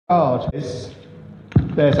God,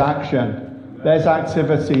 there's action, there's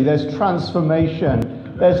activity, there's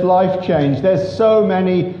transformation, there's life change. There's so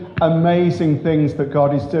many amazing things that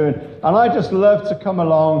God is doing. And I just love to come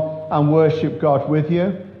along and worship God with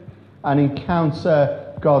you and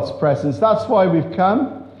encounter God's presence. That's why we've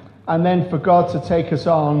come. And then for God to take us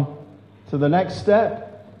on to the next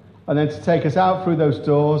step, and then to take us out through those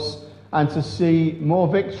doors and to see more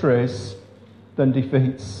victories than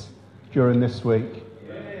defeats during this week.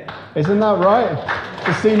 Isn't that right?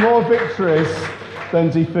 To see more victories than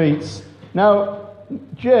defeats. Now,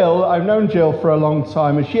 Jill, I've known Jill for a long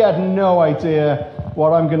time, and she had no idea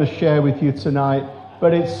what I'm going to share with you tonight,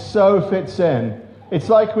 but it so fits in. It's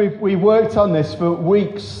like we worked on this for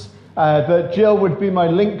weeks, that Jill would be my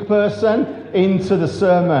link person into the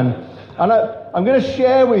sermon. And I'm going to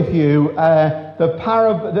share with you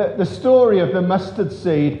the story of the mustard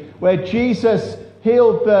seed, where Jesus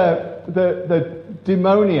healed the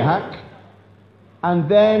demoniac and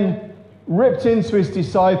then ripped into his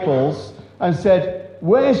disciples and said,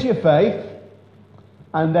 "Where's your faith?"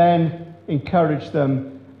 And then encouraged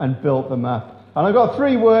them and built them up. And I've got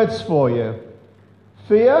 3 words for you: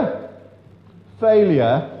 fear,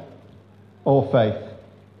 failure, or faith.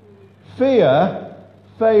 Fear,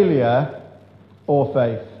 failure, or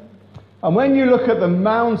faith. And when you look at the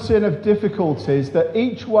mountain of difficulties that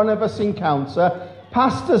each one of us encounter,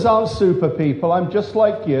 pastors aren't super people. I'm just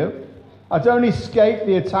like you. I don't escape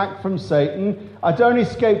the attack from Satan. I don't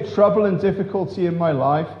escape trouble and difficulty in my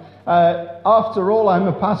life. After all, I'm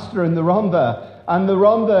a pastor in the Rhondda. And the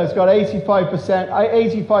Rhondda has got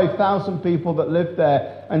 85,000 people that live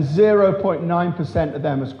there, and 0.9% of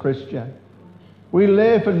them is Christian. We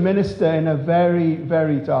live and minister in a very,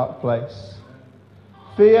 very dark place.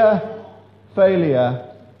 Fear, failure,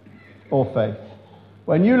 or faith.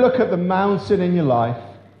 When you look at the mountain in your life,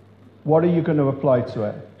 what are you going to apply to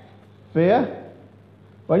it? Fear?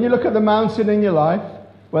 When you look at the mountain in your life,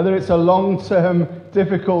 whether it's a long-term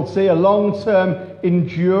difficulty, a long-term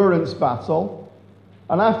endurance battle,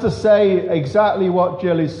 and I have to say exactly what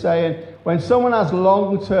Jill is saying. When someone has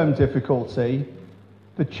long-term difficulty,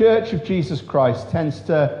 the Church of Jesus Christ tends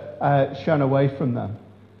to shun away from them.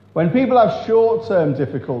 When people have short-term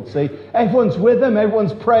difficulty, everyone's with them,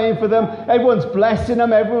 everyone's praying for them, everyone's blessing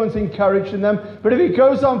them, everyone's encouraging them. But if it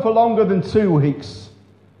goes on for longer than 2 weeks,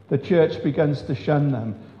 the church begins to shun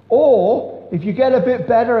them. Or, if you get a bit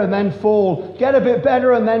better and then fall, get a bit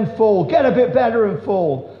better and then fall, get a bit better and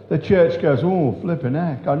fall, the church goes, "Oh, flipping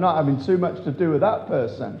heck, I'm not having too much to do with that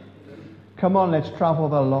person." Come on, let's travel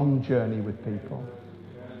the long journey with people.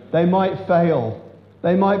 They might fail,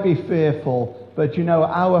 they might be fearful, but you know,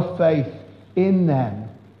 our faith in them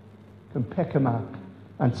can pick them up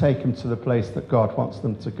and take them to the place that God wants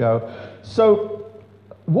them to go. So,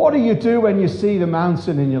 what do you do when you see the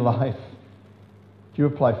mountain in your life? Do you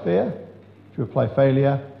apply fear? Do you apply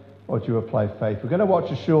failure? Or do you apply faith? We're going to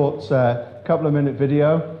watch a short couple of minute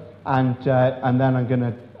video, and then I'm going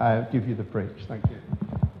to give you the preach. Thank you.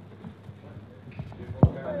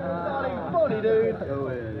 Funny, dude.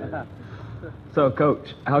 So,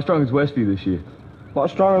 Coach, how strong is Westview this year? A lot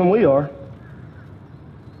stronger than we are.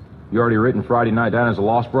 You already written Friday night down as a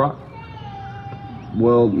loss, Brock?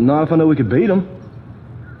 Well, not if I know we could beat them.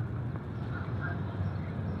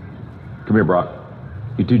 Come here, Brock.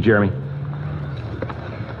 You too, Jeremy.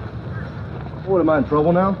 What, am I in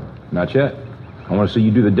trouble now? Not yet. I want to see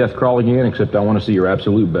you do the death crawl again, except I want to see your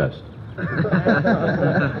absolute best.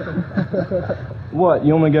 What,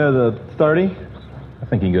 you want me to go to the 30? I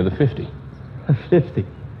think you can go to the 50. 50.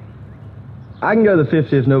 I can go to the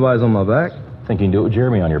 50 if nobody's on my back. I think you can do it with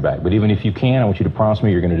Jeremy on your back. But even if you can, I want you to promise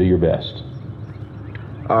me you're going to do your best.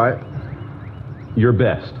 All right. Your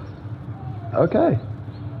best. Okay.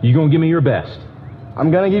 You going to give me your best? I'm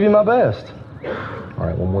going to give you my best. All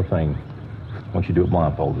right, one more thing. I want you to do it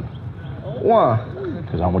blindfolded. Why?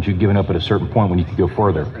 Because I want you giving up at a certain point when you can go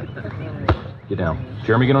further. Get down.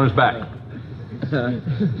 Jeremy, get on his back.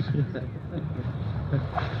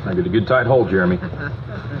 Now get a good tight hold, Jeremy.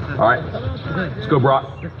 All right, let's go, Brock.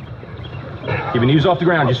 Keep your knees off the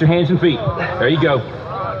ground, just your hands and feet. There you go.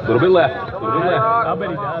 A little bit left. A little bit left. I bet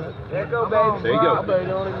he does it. There you go.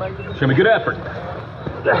 Show me good effort.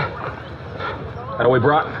 That way,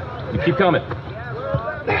 Brock. You keep coming.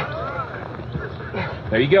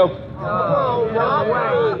 There you go.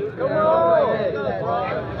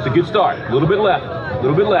 It's a good start. A little bit left. A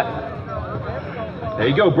little bit left. There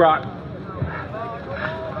you go, Brock.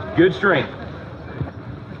 Good strength.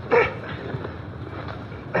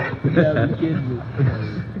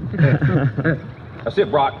 That's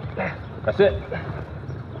it, Brock. That's it.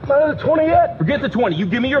 Not at the 20 yet? Forget the 20. You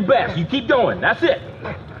give me your best. You keep going. That's it.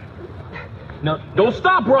 No, don't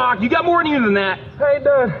stop, Brock. You got more in you than that. I ain't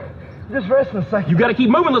done. Just resting a second. You got to keep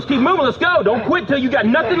moving. Let's keep moving. Let's go. Don't quit till you got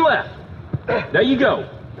nothing left. There you go.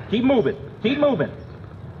 Keep moving. Keep moving.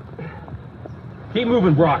 Keep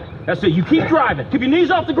moving, Brock. That's it. You keep driving. Keep your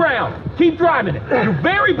knees off the ground. Keep driving it. Your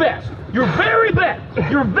very best. Your very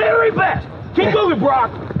best. Your very best. Keep moving,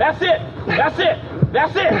 Brock. That's it. That's it.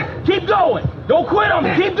 That's it. Keep going. Don't quit on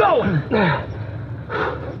me. Keep going.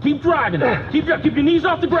 Keep driving it. Keep your knees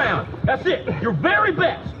off the ground. That's it. Your very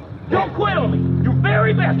best. Don't quit on me. Your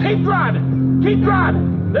very best. Keep driving. Keep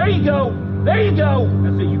driving. There you go. There you go.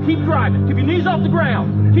 That's it. You keep driving. Keep your knees off the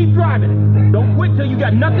ground. Keep driving it. Don't quit till you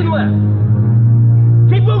got nothing left.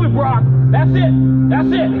 Keep moving, Brock. That's it.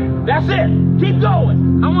 That's it. That's it. Keep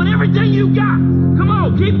going. I want everything you got. Come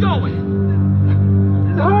on, keep going.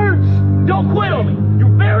 It hurts. Don't quit on me. Your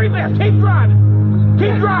very best. Keep driving.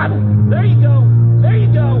 Keep driving. There you go. There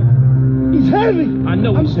you go. He's heavy. I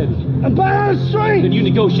know he's heavy. I'm out of strength. Then you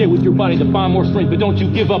negotiate with your body to find more strength, but don't you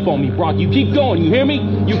give up on me, Brock. You keep going. You hear me?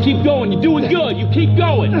 You keep going. You're doing good. You keep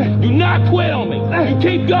going. Do not quit on me. You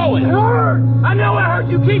keep going. It hurts. I know it hurts.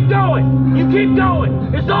 You keep going. You keep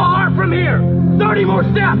going. It's all hard from here. 30 more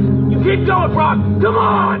steps. You keep going, Brock. Come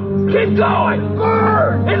on. Keep going.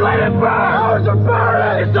 Burn. And let it burn. Hours are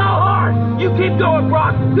burning. It's all hard. You keep going,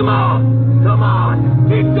 Brock. Come on. Come on.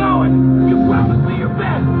 Keep going. You promised me your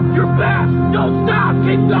best. Your best. Don't stop.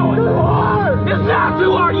 Keep going. Too hard. It's not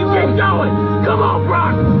too hard. You keep going. Come on,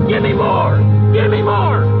 Brock. Give me more. Give me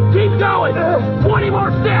more. Keep going. 20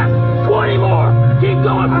 more steps. 20 more. Keep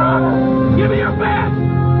going, Brock. Give me your best.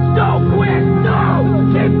 Don't quit. No.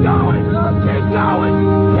 Keep going. Keep going.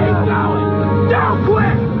 Keep going. Don't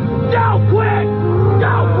quit. Don't quit.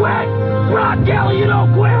 Don't quit. Brock Kelly, you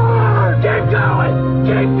don't quit. Keep going.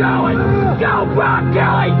 Keep going. Go, Brock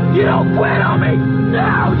Kelly. You don't quit on me.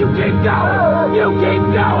 No, you keep going. You keep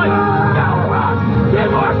going. Go, Brock.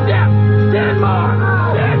 10 more steps. 10 more.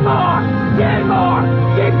 10 more. 10 more.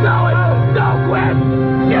 Keep going. Don't quit.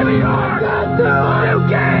 Give me more. You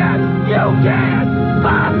can. You can.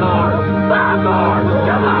 5 more. 5 more.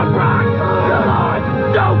 Come on, Brock. Come on.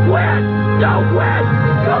 Don't quit. Don't quit.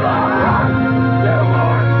 Come on, Brock. 2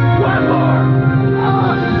 more. 1 more.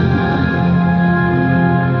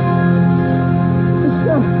 It's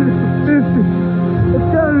got to be 50. I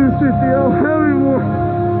don't have any more.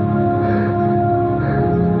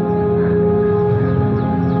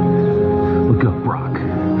 Look up, Brock.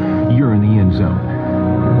 You're in the end zone.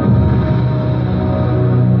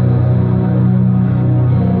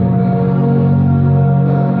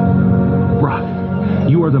 Brock,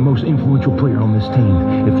 you are the most influential player on this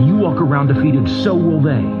team. If you walk around defeated, so will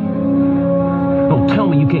they. Don't tell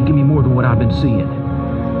me you can't give me more than what I've been seeing.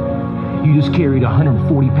 You just carried a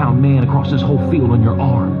 140-pound man across this whole field on your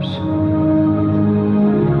arms.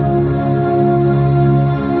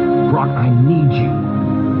 Brock, I need you.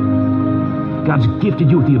 God's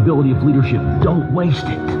gifted you with the ability of leadership. Don't waste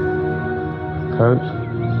it. Coach?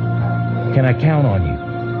 Can I count on you?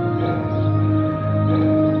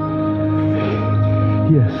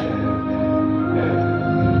 Yes.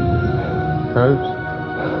 Coach?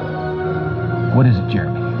 What is it,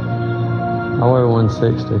 Jeremy? I weigh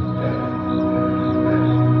 160.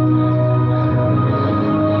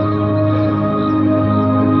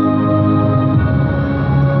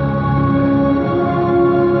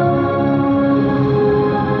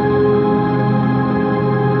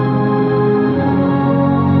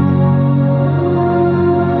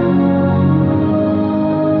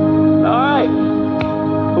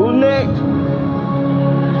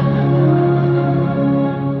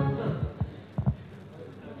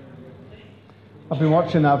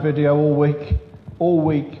 Watching that video all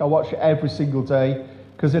week. I watch it every single day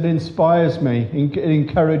because it inspires me, it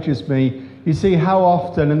encourages me. You see how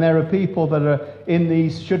often, and there are people that are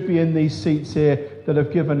should be in these seats here, that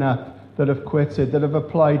have given up, that have quitted, that have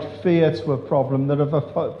applied fear to a problem, that have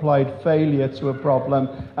applied failure to a problem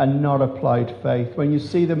and not applied faith. When you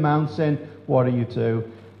see the mountain, what do?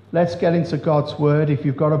 Let's get into God's Word. If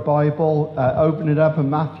you've got a Bible, open it up in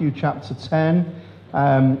Matthew chapter 10.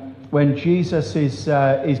 When Jesus is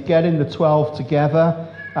getting the 12 together.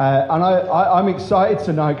 And I'm excited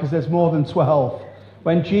tonight because there's more than 12.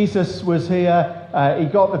 When Jesus was here, he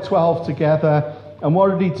got the 12 together. And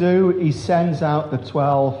what did he do? He sends out the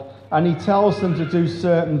 12. And he tells them to do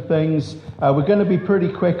certain things. We're going to be pretty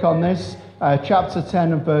quick on this. Chapter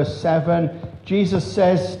 10 and verse 7. Jesus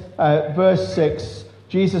says, verse 6,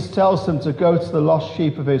 Jesus tells them to go to the lost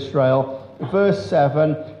sheep of Israel. Verse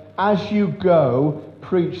 7, as you go,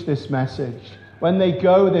 preach this message. When they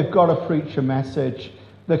go, they've got to preach a message.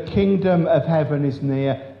 The kingdom of heaven is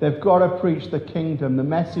near. They've got to preach the kingdom, the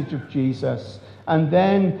message of Jesus. And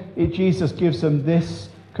then Jesus gives them this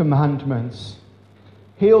commandments.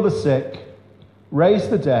 Heal the sick, raise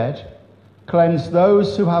the dead, cleanse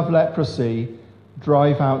those who have leprosy,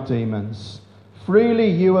 drive out demons. Freely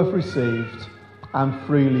you have received, and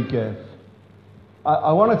freely give.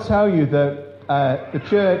 I want to tell you that the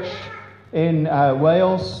church in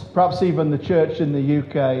Wales, perhaps even the church in the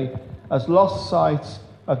UK, has lost sight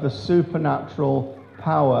of the supernatural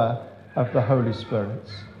power of the Holy Spirit.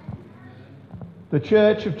 The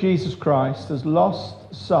Church of Jesus Christ has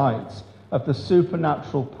lost sight of the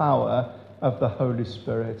supernatural power of the Holy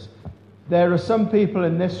Spirit. There are some people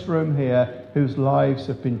in this room here whose lives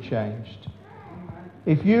have been changed.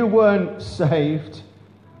 If you weren't saved,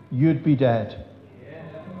 you'd be dead.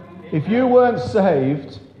 If you weren't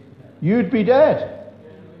saved, you'd be dead.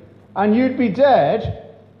 And you'd be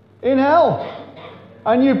dead in hell.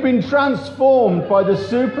 And you've been transformed by the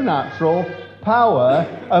supernatural power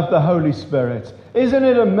of the Holy Spirit. Isn't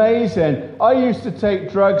it amazing? I used to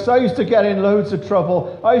take drugs. I used to get in loads of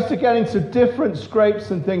trouble. I used to get into different scrapes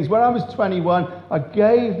and things. When I was 21, I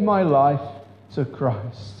gave my life to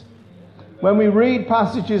Christ. When we read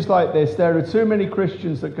passages like this, there are too many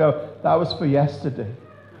Christians that go, that was for yesterday.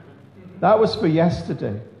 That was for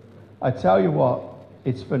yesterday. I tell you what,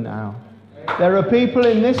 it's for now. There are people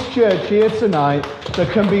in this church here tonight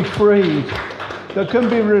that can be freed, that can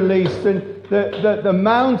be released, and the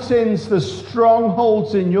mountains, the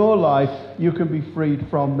strongholds in your life, you can be freed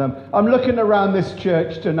from them. I'm looking around this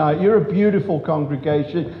church tonight. You're a beautiful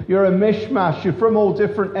congregation. You're a mishmash. You're from all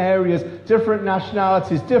different areas, different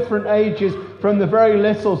nationalities, different ages, from the very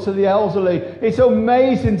little to the elderly. It's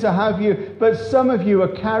amazing to have you, but some of you are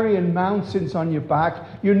carrying mountains on your back.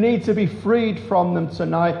 You need to be freed from them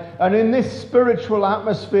tonight. And in this spiritual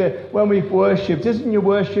atmosphere, when we've worshipped, isn't your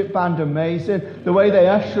worship band amazing? The way they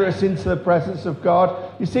usher us into the presence of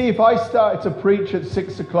God. You see, if I started to preach at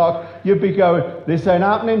 6 o'clock, you'd be going, this ain't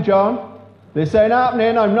happening, John. This ain't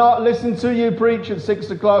happening. I'm not listening to you preach at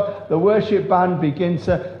 6 o'clock. The worship band begins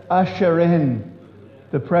to usher in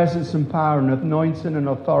the presence and power and anointing and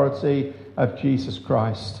authority of Jesus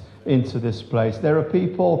Christ into this place. There are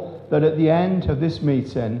people that at the end of this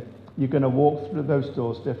meeting, you're going to walk through those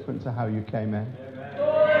doors different to how you came in.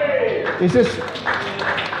 Is this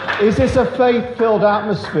a faith-filled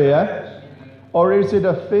atmosphere, or is it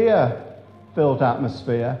a fear-filled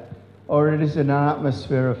atmosphere, or it is an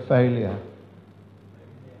atmosphere of failure?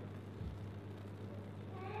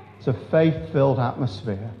 It's a faith-filled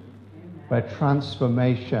atmosphere where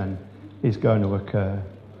transformation is going to occur.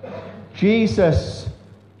 Jesus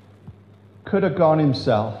could have gone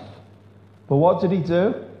himself, but what did he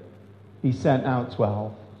do? He sent out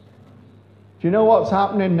 12. Do you know what's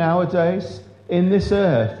happening nowadays? In this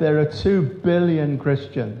earth, there are 2 billion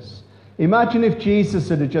Christians. Imagine if Jesus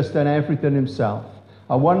had just done everything himself.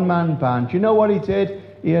 A one-man band. Do you know what he did?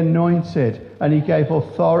 He anointed and he gave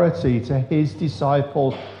authority to his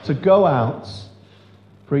disciples to go out,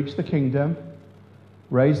 preach the kingdom,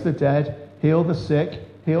 raise the dead, heal the sick,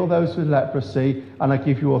 heal those with leprosy, and I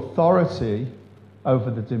give you authority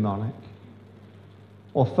over the demonic.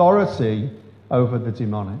 Authority over the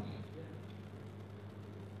demonic.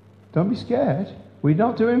 Don't be scared. We're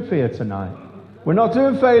not doing fear tonight. We're not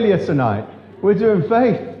doing failure tonight. We're doing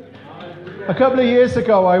faith. A couple of years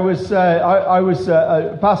ago, I was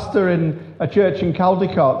a pastor in a church in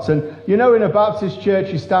Caldecott, and you know, in a Baptist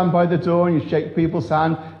church, you stand by the door and you shake people's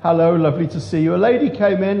hand. Hello, lovely to see you. A lady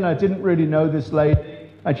came in, and I didn't really know this lady,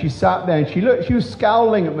 and she sat there and she was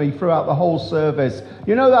scowling at me throughout the whole service.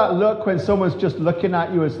 You know that look when someone's just looking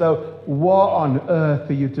at you as though, what on earth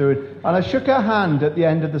are you doing? And I shook her hand at the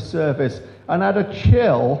end of the service and had a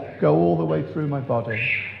chill go all the way through my body.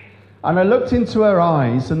 And I looked into her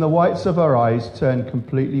eyes, and the whites of her eyes turned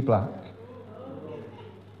completely black.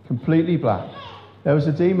 Completely black. There was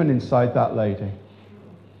a demon inside that lady.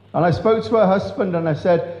 And I spoke to her husband, and I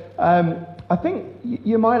said, I think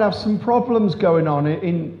you might have some problems going on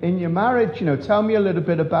in your marriage. You know, tell me a little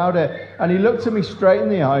bit about it. And he looked at me straight in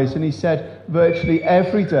the eyes, and he said, virtually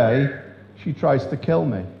every day she tries to kill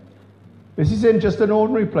me. This is in just an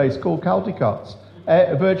ordinary place called Caldecott.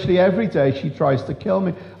 Virtually every day she tries to kill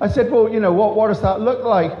me. I said, well, you know, what does that look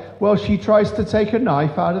like? Well, she tries to take a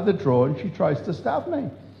knife out of the drawer and she tries to stab me.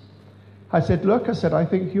 I said, look, I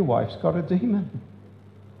think your wife's got a demon.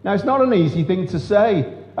 Now, it's not an easy thing to say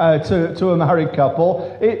to a married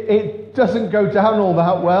couple. It doesn't go down all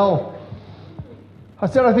that well. I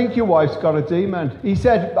said, I think your wife's got a demon. He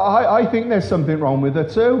said, I think there's something wrong with her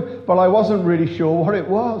too, but I wasn't really sure what it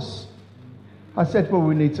was. I said, well,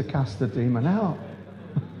 we need to cast the demon out.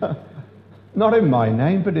 Not in my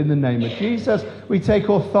name, but in the name of Jesus. We take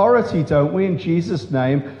authority, don't we, in Jesus'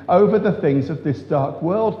 name, over the things of this dark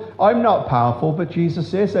world. I'm not powerful, but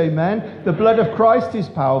Jesus is, amen? The blood of Christ is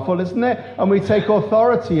powerful, isn't it? And we take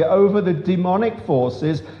authority over the demonic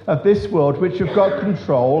forces of this world, which have got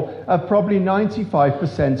control of probably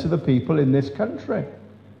 95% of the people in this country.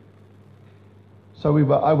 So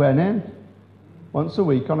I went in once a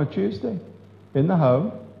week on a Tuesday, in the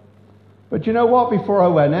home. But you know what? Before I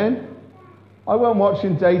went in, I wasn't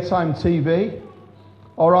watching daytime TV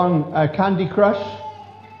or on Candy Crush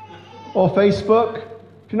or Facebook.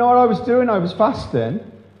 Do you know what I was doing? I was fasting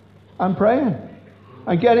and praying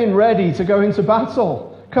and getting ready to go into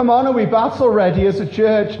battle. Come on, are we battle ready as a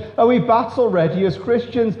church? Are we battle ready as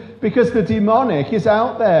Christians? Because the demonic is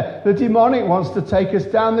out there. The demonic wants to take us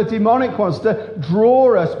down. The demonic wants to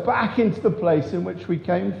draw us back into the place in which we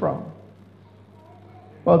came from.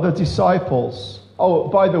 Well, the disciples, oh,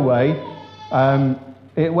 by the way,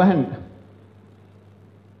 it went.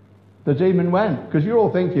 The demon went. Because you're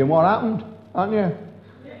all thinking, what happened? Aren't you?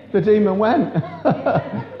 The demon went.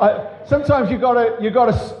 Sometimes you've got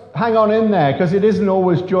to hang on in there, because it isn't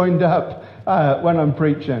always joined up when I'm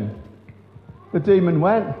preaching. The demon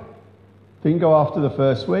went. Didn't go after the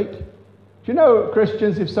first week. Do you know,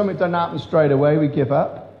 Christians, if something doesn't happen straight away, we give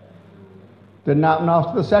up? Didn't happen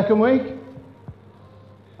after the second week?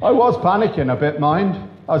 I was panicking a bit, mind.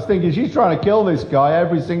 I was thinking, she's trying to kill this guy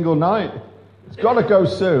every single night. It's got to go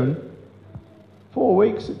soon. 4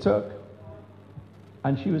 weeks it took.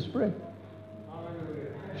 And she was free.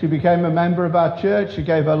 She became a member of our church. She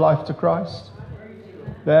gave her life to Christ.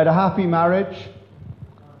 They had a happy marriage.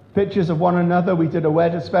 Pictures of one another. We did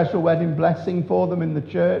a special wedding blessing for them in the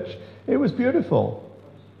church. It was beautiful.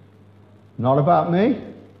 Not about me.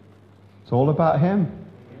 It's all about him.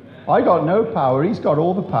 I got no power. He's got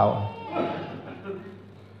all the power.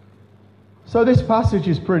 So this passage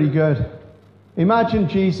is pretty good. Imagine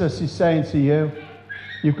Jesus is saying to you,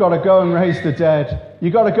 you've got to go and raise the dead.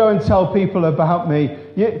 You've got to go and tell people about me.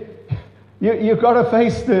 You've got to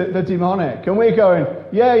face the demonic. And we're going,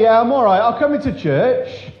 yeah, I'm all right. I'll come into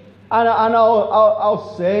church and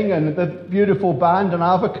I'll sing and the beautiful band and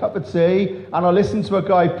I'll have a cup of tea and I'll listen to a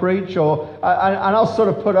guy preach and I'll sort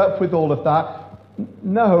of put up with all of that.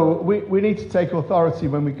 No, we need to take authority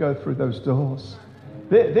when we go through those doors.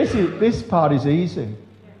 This part is easy.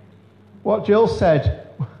 What Jill said,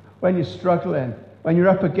 when you're struggling, when you're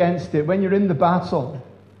up against it, when you're in the battle,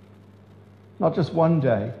 not just one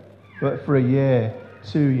day, but for a year,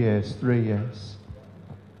 2 years, 3 years.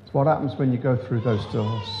 It's what happens when you go through those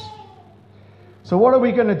doors. So what are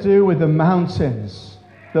we going to do with the mountains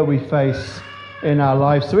that we face in our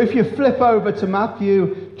lives? So if you flip over to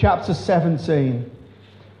Matthew chapter 17,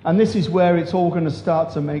 and this is where it's all going to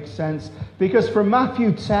start to make sense. Because from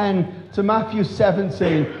Matthew 10 to Matthew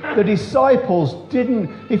 17, the disciples didn't...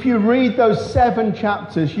 If you read those 7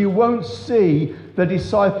 chapters, you won't see the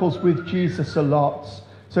disciples with Jesus a lot.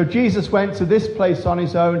 So Jesus went to this place on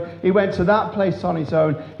his own. He went to that place on his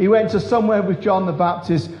own. He went to somewhere with John the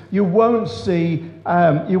Baptist. You won't see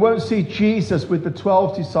Jesus with the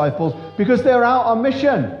 12 disciples because they're out on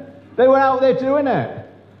mission. They were out there doing it.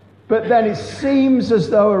 But then it seems as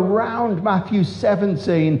though around Matthew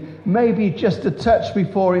 17, maybe just a touch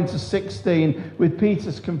before into 16, with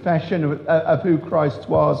Peter's confession of who Christ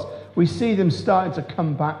was, we see them starting to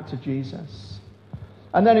come back to Jesus.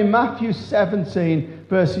 And then in Matthew 17,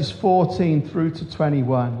 verses 14 through to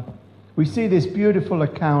 21, we see this beautiful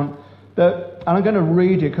account that, and I'm going to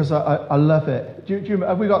read it because I love it.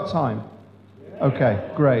 Have we got time?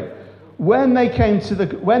 Okay, great. When they came to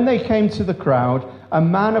the crowd, a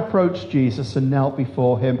man approached Jesus and knelt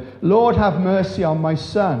before him. "Lord, have mercy on my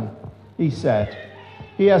son," he said.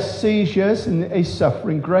 "He has seizures and is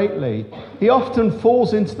suffering greatly. He often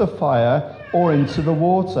falls into the fire or into the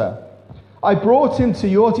water. I brought him to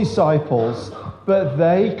your disciples, but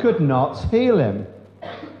they could not heal him."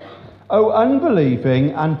 "O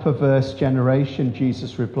unbelieving and perverse generation,"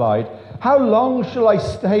 Jesus replied, "how long shall I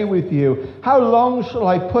stay with you? How long shall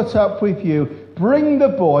I put up with you? Bring the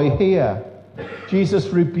boy here." Jesus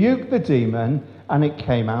rebuked the demon, and it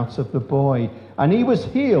came out of the boy, and he was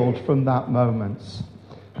healed from that moment.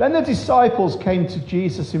 Then the disciples came to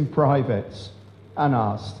Jesus in private and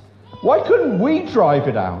asked, "Why couldn't we drive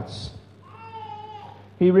it out?"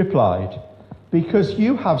 He replied, "Because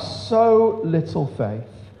you have so little faith.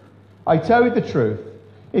 I tell you the truth,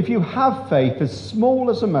 if you have faith as small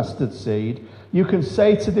as a mustard seed, you can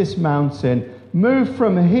say to this mountain, 'Move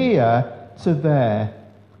from here to there,'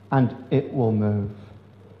 and it will move.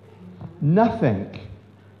 Nothing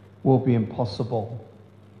will be impossible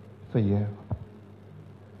for you."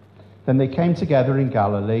 Then they came together in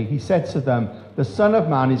Galilee. He said to them, "The Son of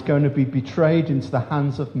Man is going to be betrayed into the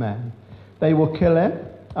hands of men. They will kill him,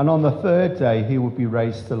 and on the third day he will be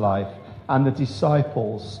raised to life." And the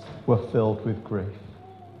disciples were filled with grief.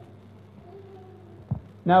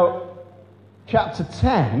 Now, chapter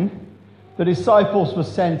 10, the disciples were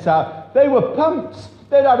sent out. They were pumped.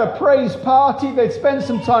 They'd had a praise party. They'd spent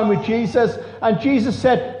some time with Jesus. And Jesus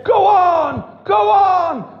said, "Go on, go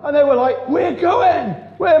on." And they were like, "We're going.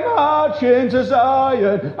 We're marching to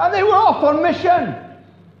Zion." And they were off on mission.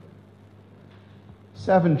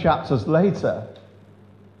 7 chapters later,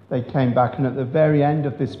 they came back. And at the very end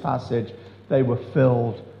of this passage, they were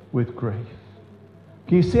filled with grief.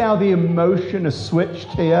 Can you see how the emotion has switched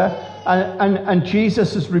here? And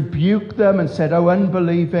Jesus has rebuked them and said, "Oh,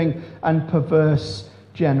 unbelieving and perverse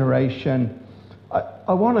generation."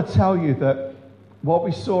 I want to tell you that what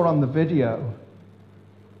we saw on the video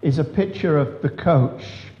is a picture of the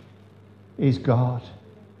coach is God.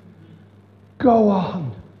 Go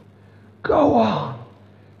on. Go on.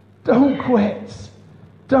 Don't quit.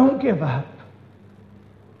 Don't give up.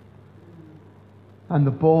 And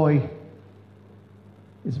the boy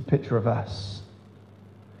is a picture of us.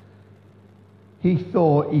 He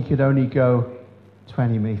thought he could only go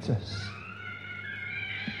 20 meters.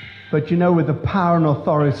 But you know, with the power and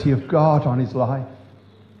authority of God on his life,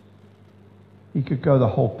 he could go the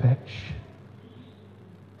whole pitch.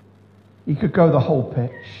 He could go the whole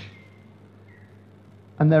pitch.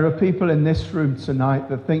 And there are people in this room tonight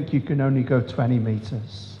that think you can only go 20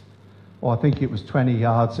 meters. Or I think it was 20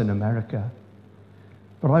 yards in America.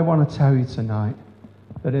 But I want to tell you tonight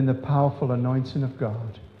that in the powerful anointing of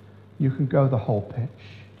God, you can go the whole pitch.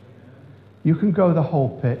 You can go the whole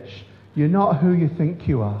pitch. You're not who you think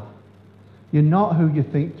you are. You're not who you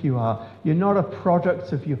think you are. You're not a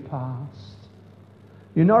product of your past.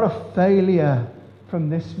 You're not a failure from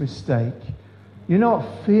this mistake. You're not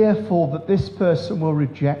fearful that this person will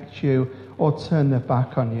reject you or turn their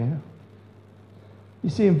back on you. You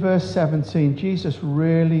see, in verse 17, Jesus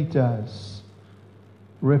really does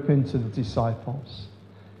rip into the disciples.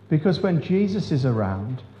 Because when Jesus is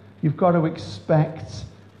around, you've got to expect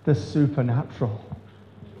the supernatural.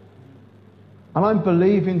 And I'm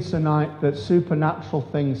believing tonight that supernatural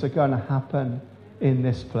things are going to happen in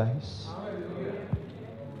this place.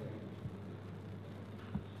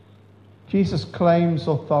 Jesus claims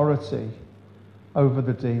authority over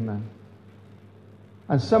the demon.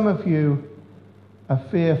 And some of you are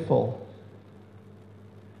fearful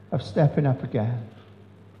of stepping up again.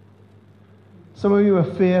 Some of you are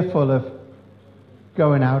fearful of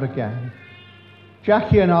going out again.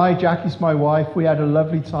 Jackie and I, Jackie's my wife, we had a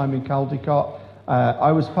lovely time in Caldecott.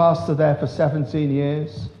 I was pastor there for 17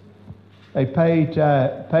 years. They paid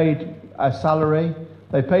a salary.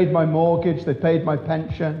 They paid my mortgage. They paid my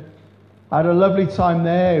pension. I had a lovely time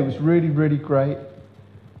there. It was really, really great.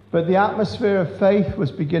 But the atmosphere of faith was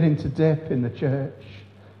beginning to dip in the church.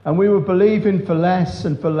 And we were believing for less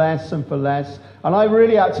and for less and for less. And I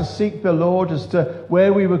really had to seek the Lord as to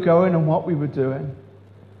where we were going and what we were doing.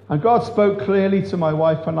 And God spoke clearly to my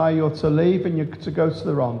wife and I, "You're to leave and you're to go to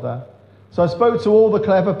the Rhondda." So I spoke to all the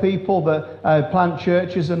clever people that plant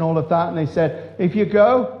churches and all of that. And they said, "If you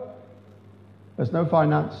go, there's no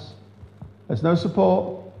finance. There's no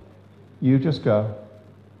support. You just go."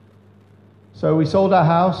 So we sold our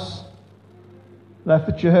house, left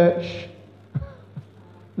the church,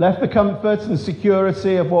 left the comfort and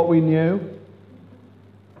security of what we knew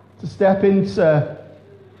to step into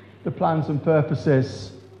the plans and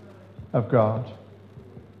purposes of God.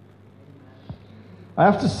 I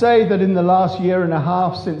have to say that in the last year and a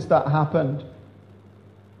half since that happened,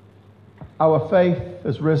 our faith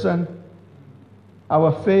has risen.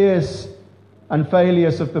 Our fears and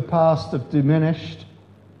failures of the past have diminished.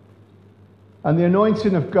 And the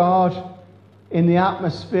anointing of God in the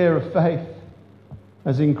atmosphere of faith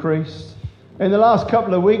has increased. In the last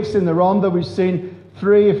couple of weeks in the Rhondda, we've seen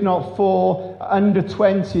 3, if not 4, under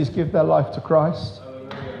 20s give their life to Christ.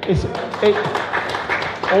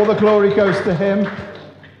 All the glory goes to Him.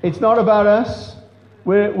 It's not about us.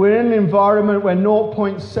 We're in an environment where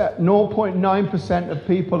 0.9% of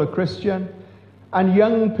people are Christian, and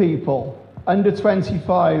young people under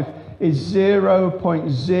 25 is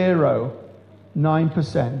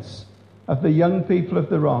 0.09% of the young people of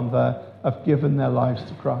the Rhondda have given their lives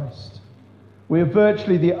to Christ. We are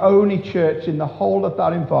virtually the only church in the whole of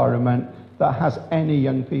that environment that has any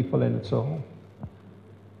young people in at all.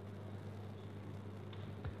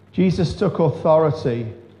 Jesus took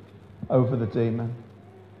authority over the demon.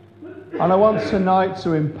 And I want tonight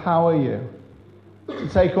to empower you to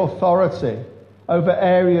take authority over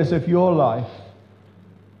areas of your life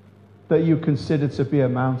that you consider to be a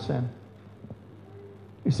mountain?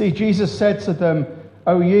 You see, Jesus said to them,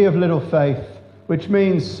 "O ye of little faith," which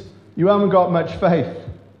means you haven't got much faith.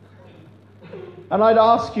 And I'd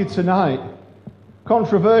ask you tonight,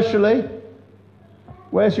 controversially,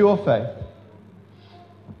 where's your faith?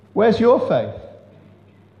 Where's your faith?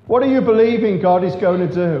 What are you believing God is going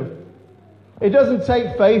to do? It doesn't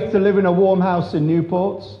take faith to live in a warm house in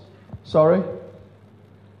Newport. Sorry.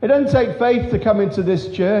 It doesn't take faith to come into this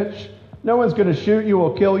church. No one's going to shoot you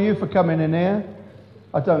or kill you for coming in here.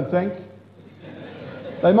 I don't think.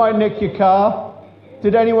 They might nick your car.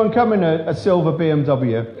 Did anyone come in a silver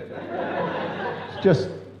BMW? It's just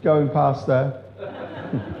going past there.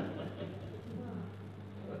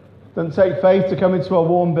 Doesn't take faith to come into a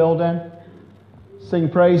warm building, sing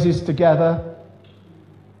praises together.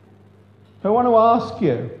 I want to ask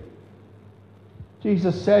you,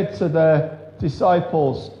 Jesus said to the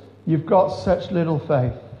disciples, you've got such little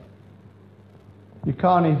faith. You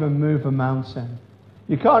can't even move a mountain.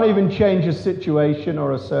 You can't even change a situation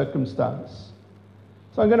or a circumstance.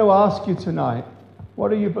 So I'm going to ask you tonight,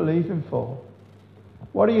 what are you believing for?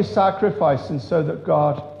 What are you sacrificing so that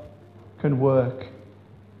God can work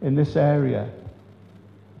in this area,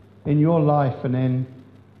 in your life and in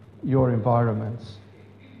your environments?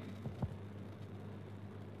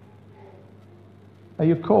 Are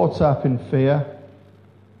you caught up in fear?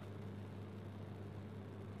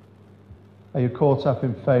 Are you caught up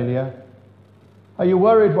in failure? Are you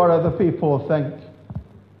worried what other people will think?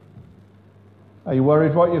 Are you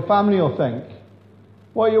worried what your family will think?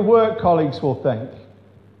 What your work colleagues will think?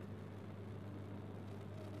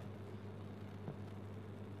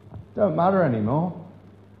 Don't matter anymore.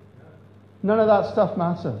 None of that stuff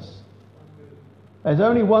matters. There's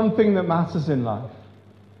only one thing that matters in life.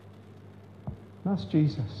 That's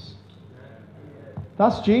Jesus.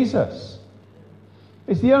 That's Jesus.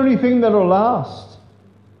 It's the only thing that'll last.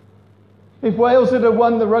 If Wales had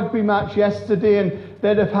won the rugby match yesterday and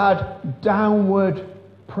they'd have had downward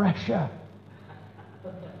pressure.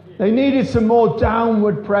 They needed some more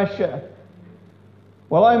downward pressure.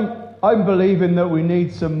 Well, I'm believing that we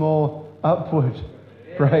need some more upward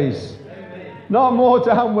praise. Not more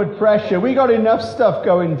downward pressure. We got enough stuff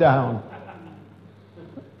going down.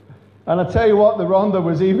 And I tell you what, the Ronda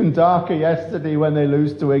was even darker yesterday when they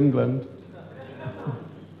lose to England.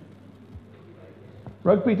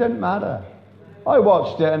 Rugby didn't matter. I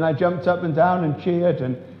watched it and I jumped up and down and cheered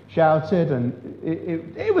and shouted, and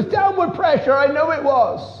it was downward pressure, I know it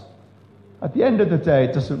was. At the end of the day,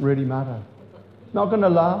 it doesn't really matter. It's not going to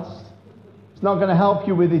last. It's not going to help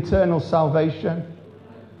you with eternal salvation.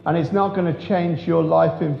 And it's not going to change your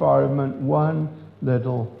life environment one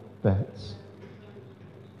little bit.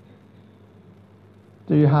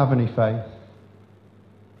 Do you have any faith?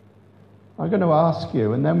 I'm going to ask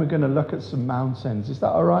you, and then we're going to look at some mountains. Is that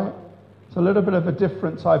all right? It's a little bit of a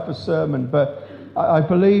different type of sermon, but I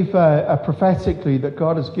believe prophetically that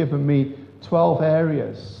God has given me 12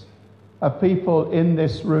 areas of people in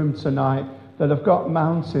this room tonight that have got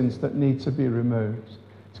mountains that need to be removed.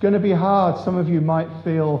 It's going to be hard. Some of you might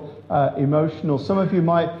feel emotional. Some of you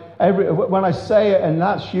might, when I say it and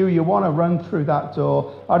that's you, you want to run through that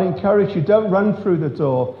door. I'd encourage you, don't run through the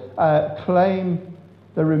door. Claim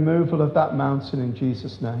the removal of that mountain in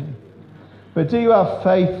Jesus' name. But do you have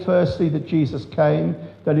faith, firstly, that Jesus came,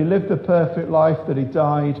 that he lived the perfect life, that he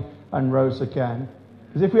died and rose again?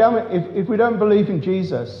 Because if we don't believe in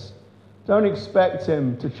Jesus, don't expect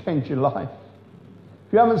him to change your life.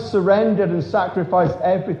 If you haven't surrendered and sacrificed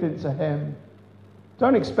everything to him,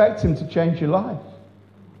 don't expect him to change your life.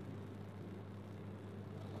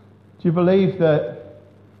 Do you believe that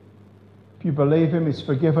if you believe him, he's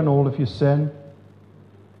forgiven all of your sin?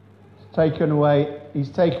 He's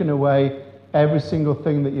taken away every single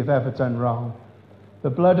thing that you've ever done wrong. The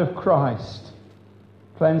blood of Christ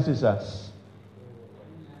cleanses us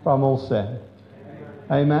from all sin.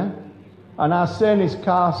 Amen? And our sin is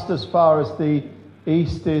cast as far as the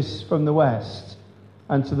east is from the west,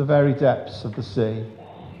 and to the very depths of the sea.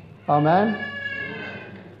 Amen?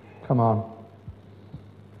 Come on.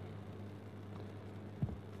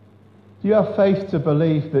 Do you have faith to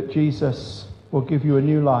believe that Jesus will give you a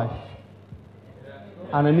new life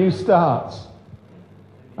and a new start,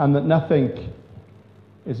 and that nothing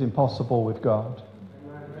is impossible with God?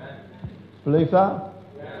 Believe that?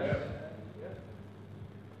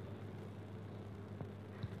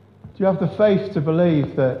 Do you have the faith to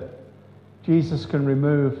believe that Jesus can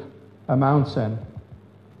remove a mountain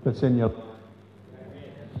that's in your life?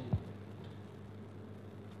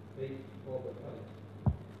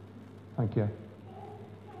 Thank you.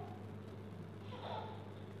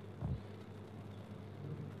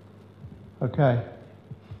 Okay.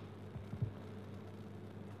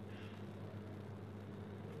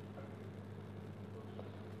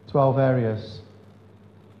 "12 areas.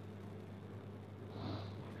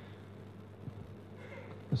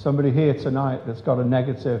 There's somebody here tonight that's got a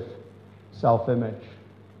negative self-image.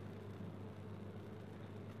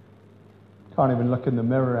 Can't even look in the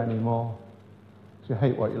mirror anymore. You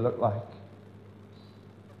hate what you look like.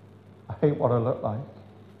 I hate what I look like.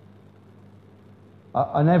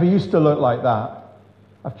 I never used to look like that.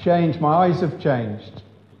 I've changed. My eyes have changed.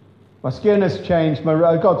 My skin has changed.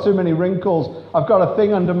 I've got too many wrinkles. I've got a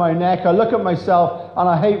thing under my neck. I look at myself and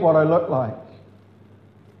I hate what I look like."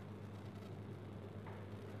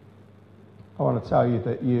 I want to tell you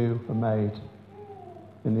that you are made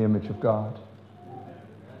in the image of God.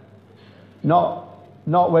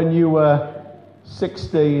 Not when you were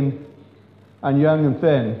 16 and young and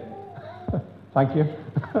thin. Thank you.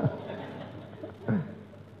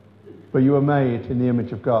 But you were made in the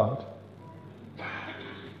image of God.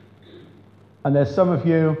 And there's some of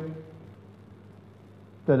you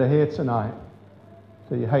that are here tonight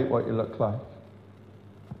that you hate what you look like.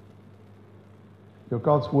 You're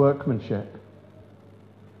God's workmanship,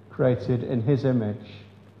 created in His image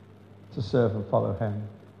to serve and follow Him.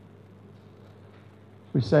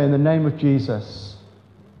 We say, in the name of Jesus,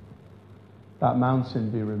 that mountain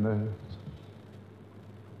be removed.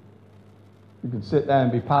 You can sit there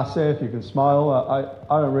and be passive. You can smile.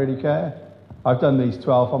 I don't really care. I've done these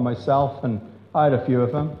 12 on myself, and I had a few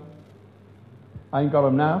of them. I ain't got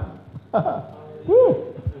them now.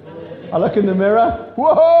 Woo! I look in the mirror.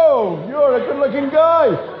 Whoa! You're a good-looking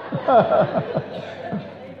guy.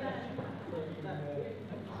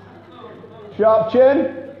 Sharp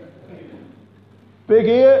chin. Big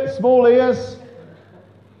ear, small ears.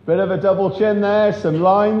 Bit of a double chin there, some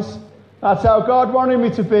lines. That's how God wanted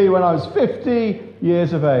me to be when I was 50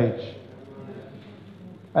 years of age.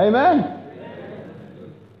 Amen?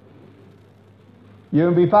 You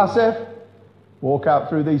can be passive, walk out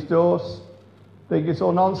through these doors, think it's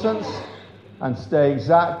all nonsense, and stay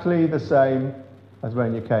exactly the same as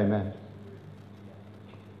when you came in.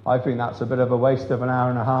 I think that's a bit of a waste of an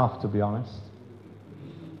hour and a half, to be honest.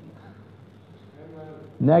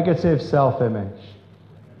 Negative self-image.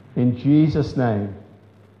 In Jesus' name,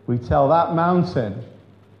 we tell that mountain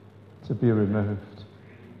to be removed.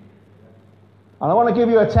 And I want to give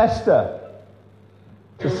you a tester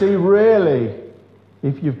to see really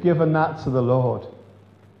if you've given that to the Lord.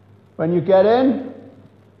 When you get in,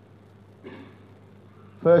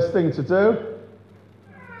 first thing to do,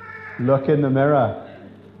 look in the mirror.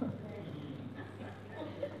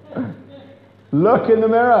 Look in the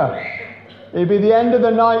mirror. It'll be the end of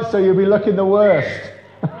the night, so you'll be looking the worst.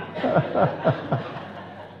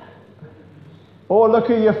 Or look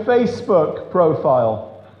at your Facebook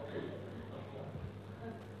profile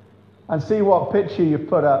and see what picture you've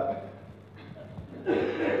put up.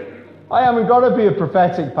 I haven't got to be a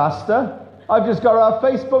prophetic pastor. I've just got to have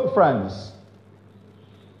Facebook friends.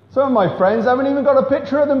 Some of my friends haven't even got a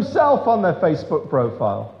picture of themselves on their Facebook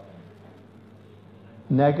profile.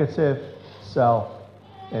 Negative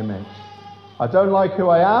self-image. I don't like who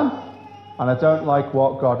I am, and I don't like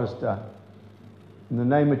what God has done. In the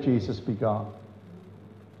name of Jesus, be gone.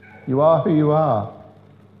 You are who you are,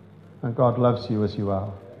 and God loves you as you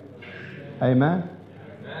are. Amen?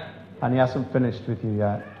 And He hasn't finished with you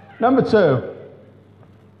yet. Number 2,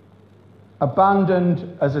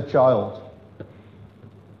 abandoned as a child.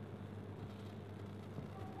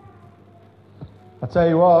 I tell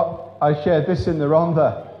you what, I shared this in the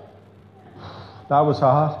Rhondda. That was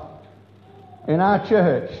hard. In our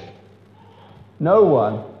church, no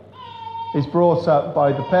one is brought up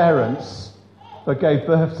by the parents that gave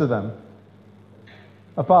birth to them,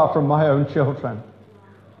 apart from my own children.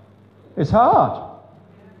 It's hard.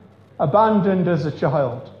 Abandoned as a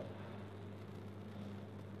child.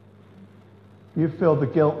 You feel the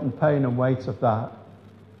guilt and pain and weight of that.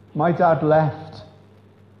 My dad left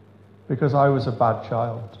because I was a bad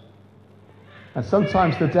child. And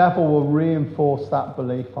sometimes the devil will reinforce that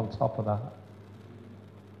belief on top of that.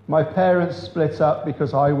 My parents split up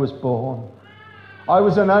because I was born. I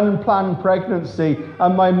was an unplanned pregnancy,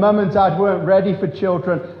 and my mum and dad weren't ready for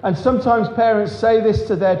children. And sometimes parents say this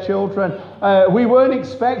to their children, we weren't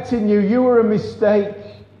expecting you, you were a mistake.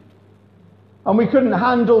 And we couldn't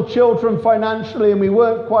handle children financially, and we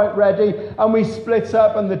weren't quite ready, and we split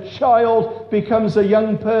up, and the child becomes a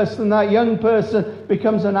young person, that young person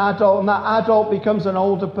becomes an adult, and that adult becomes an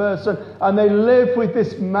older person, and they live with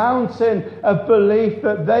this mountain of belief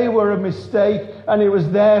that they were a mistake, and it was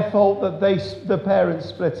their fault that the parents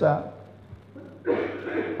split up.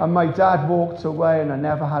 And my dad walked away and I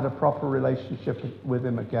never had a proper relationship with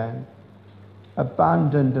him again.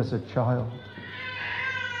 Abandoned as a child.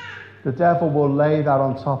 The devil will lay that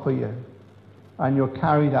on top of you and you'll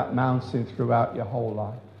carry that mountain throughout your whole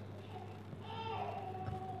life.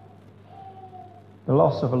 The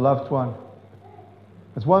loss of a loved one.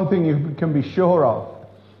 There's one thing you can be sure of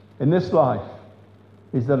in this life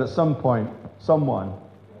is that at some point someone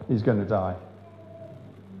is going to die.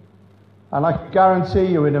 And I guarantee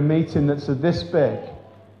you in a meeting that's this big,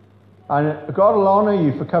 and God will honour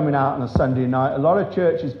you for coming out on a Sunday night. A lot of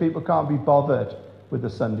churches, people can't be bothered with a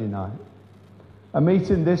Sunday night. A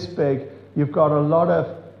meeting this big, you've got a lot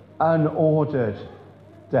of unordered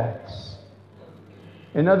deaths.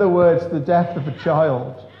 In other words, the death of a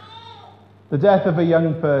child, the death of a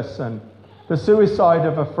young person, the suicide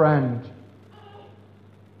of a friend,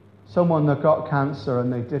 someone that got cancer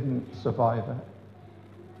and they didn't survive it.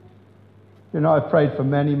 You know, I've prayed for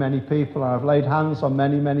many, many people, and I've laid hands on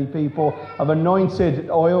many, many people. I've anointed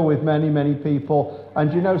oil with many, many people.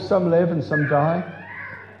 And you know, some live and some die.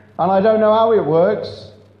 And I don't know how it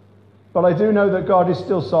works, but I do know that God is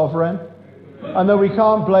still sovereign. And that we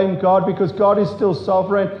can't blame God because God is still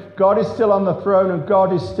sovereign. God is still on the throne and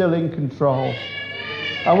God is still in control.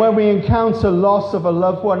 And when we encounter loss of a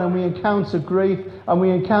loved one, and we encounter grief, and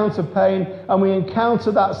we encounter pain, and we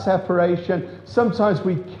encounter that separation, sometimes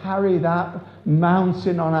we carry that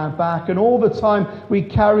mountain on our back, and all the time we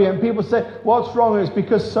carry it. And people say, what's wrong? It's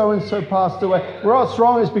because so-and-so passed away. What's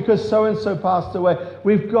wrong? It's because so-and-so passed away.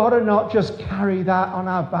 We've got to not just carry that on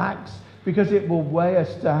our backs, because it will weigh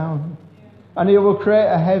us down. And it will create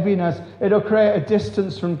a heaviness. It'll create a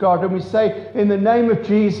distance from God. And we say, in the name of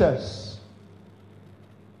Jesus,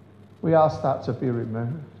 we ask that to be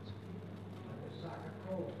removed.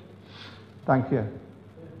 Thank you.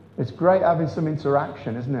 It's great having some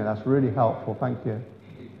interaction, isn't it? That's really helpful. Thank you.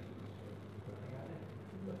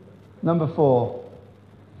 Number 4.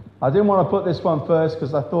 I didn't want to put this one first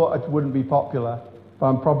because I thought it wouldn't be popular, but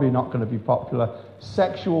I'm probably not going to be popular.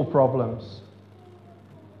 Sexual problems.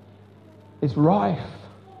 It's rife.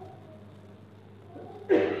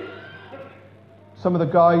 Some of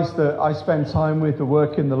the guys that I spend time with that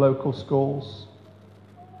work in the local schools,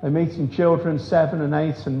 they're meeting children 7 and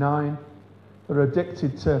 8 and 9 that are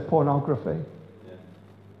addicted to pornography. Yeah.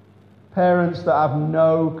 Parents that have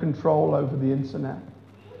no control over the internet.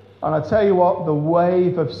 And I tell you what, the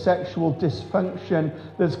wave of sexual dysfunction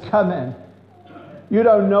that's coming, you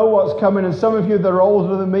don't know what's coming. And some of you that are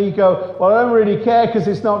older than me go, well, I don't really care because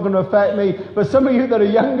it's not going to affect me. But some of you that are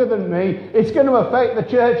younger than me, it's going to affect the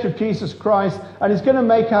Church of Jesus Christ. And it's going to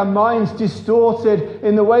make our minds distorted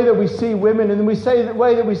in the way that we see women, in the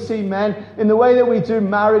way that we see men, in the way that we do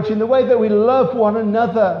marriage, in the way that we love one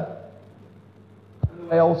another.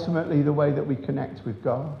 And ultimately, the way that we connect with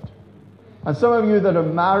God. And some of you that are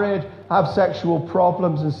married have sexual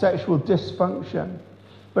problems and sexual dysfunction.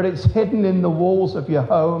 But it's hidden in the walls of your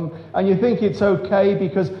home, and you think it's okay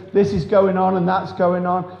because this is going on and that's going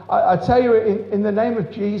on. I tell you, in the name of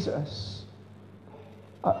Jesus,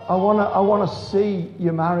 I want to see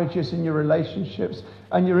your marriages and your relationships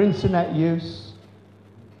and your internet use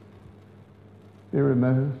be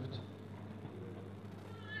removed.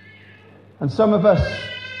 And some of us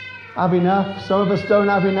have enough, some of us don't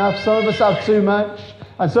have enough, some of us have too much,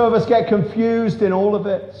 and some of us get confused in all of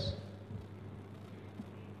it.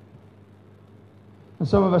 And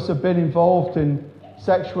some of us have been involved in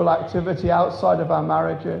sexual activity outside of our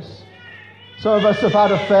marriages. Some of us have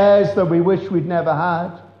had affairs that we wish we'd never had.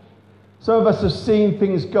 Some of us have seen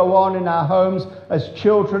things go on in our homes as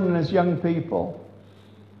children and as young people.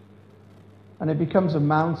 And it becomes a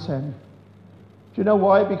mountain. Do you know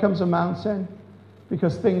why it becomes a mountain?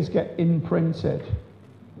 Because things get imprinted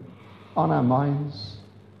on our minds.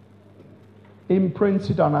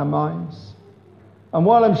 Imprinted on our minds. And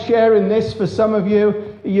while I'm sharing this, for some of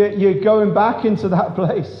you, you're going back into that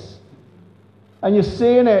place. And you're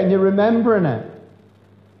seeing it and you're remembering it.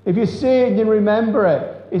 If you see it and you remember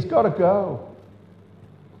it, it's got to go.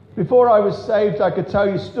 Before I was saved, I could tell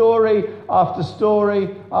you story after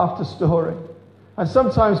story after story. And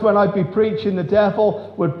sometimes when I'd be preaching, the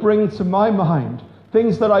devil would bring to my mind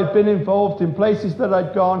things that I'd been involved in, places that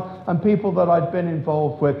I'd gone, and people that I'd been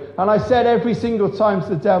involved with. And I said every single time to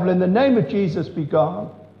the devil, in the name of Jesus, be gone.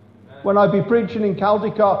 When I'd be preaching in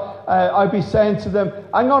Caldecott, I'd be saying to them,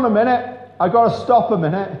 hang on a minute, I've got to stop a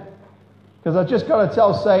minute, because I've just got to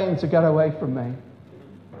tell Satan to get away from me.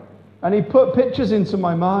 And he put pictures into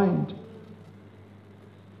my mind.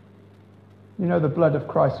 You know, the blood of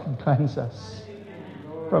Christ can cleanse us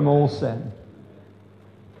from all sin.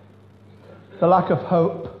 The lack of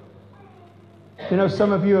hope, You know,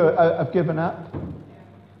 some of you have given up.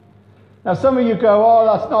 Now, some of you go, oh,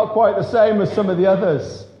 that's not quite the same as some of the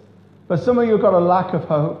others. But some of you have got a lack of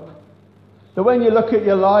hope. That when you look at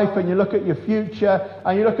your life and you look at your future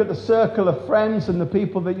and you look at the circle of friends and the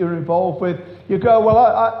people that you're involved with, you go, well,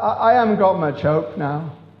 I haven't got much hope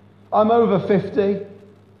now. I'm over 50.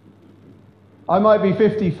 I might be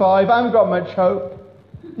 55. I haven't got much hope.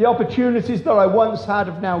 The opportunities that I once had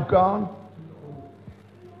have now gone.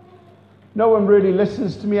 No one really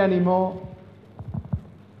listens to me anymore.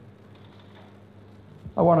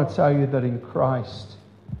 I want to tell you that in Christ,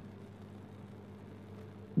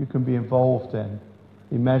 you can be involved in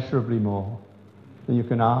immeasurably more than you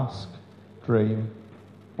can ask, dream,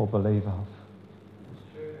 or believe of.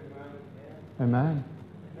 Amen.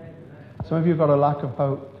 Some of you have got a lack of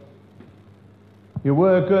hope. You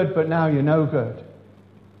were good, but now you're no good.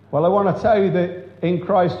 Well, I want to tell you that in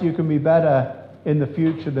Christ you can be better in the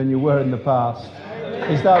future than you were in the past.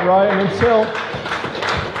 Is that right? And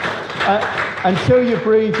until you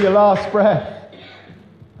breathe your last breath,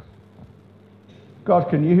 God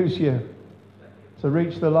can use you to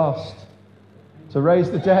reach the lost, to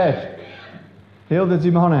raise the dead, heal the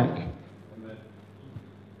demonic.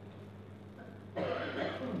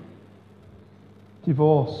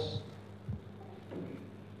 Divorce.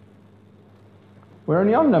 We're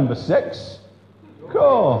only on number 6.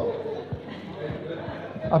 Cool.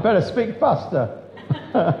 I better speak faster.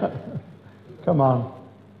 Come on.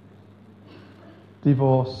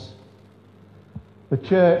 Divorce. The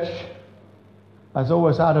church has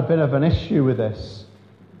always had a bit of an issue with this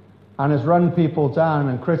and has run people down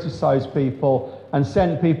and criticised people and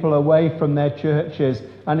sent people away from their churches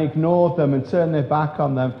and ignored them and turned their back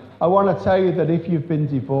on them. I want to tell you that if you've been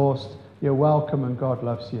divorced, you're welcome and God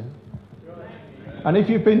loves you. And if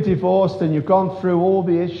you've been divorced and you've gone through all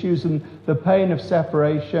the issues and the pain of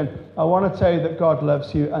separation, I want to tell you that God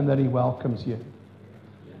loves you and that he welcomes you.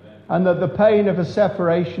 And that the pain of a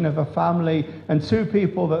separation of a family and two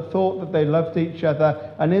people that thought that they loved each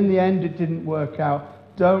other and in the end it didn't work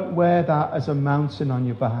out, don't wear that as a mountain on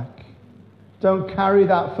your back. Don't carry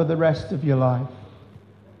that for the rest of your life.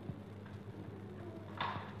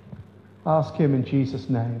 Ask him in Jesus'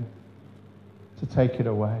 name to take it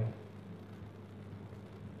away.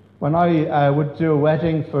 When I would do a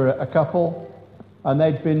wedding for a couple and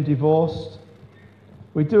they'd been divorced,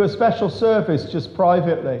 we'd do a special service just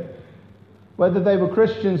privately, whether they were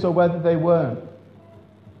Christians or whether they weren't.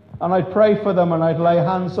 And I'd pray for them and I'd lay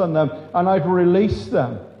hands on them and I'd release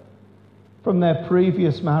them from their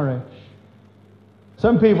previous marriage.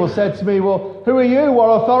 Some people said to me, well, who are you?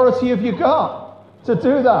 What authority have you got to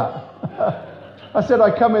do that? I said,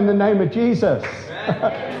 I come in the name of Jesus.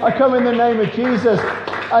 I come in the name of Jesus.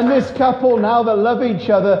 And this couple now that love each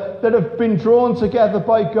other, that have been drawn together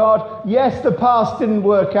by God, yes, the past didn't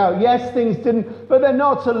work out. Yes, things didn't. But they're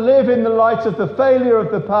not to live in the light of the failure of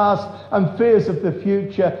the past and fears of the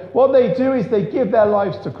future. What they do is they give their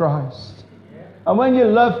lives to Christ. And when you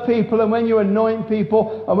love people and when you anoint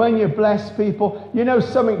people and when you bless people, you know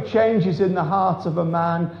something changes in the heart of a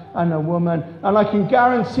man and a woman. And I can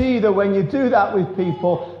guarantee that when you do that with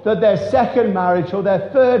people, that their second marriage or their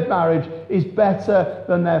third marriage is better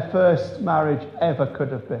than their first marriage ever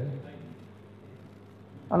could have been.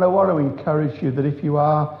 And I want to encourage you that if you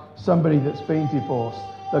are somebody that's been divorced,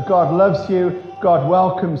 that God loves you, God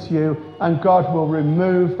welcomes you, and God will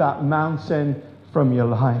remove that mountain from your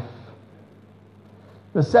life.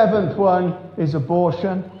 The 7th one is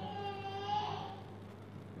abortion.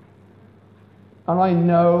 And I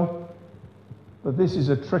know that this is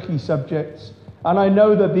a tricky subject. And I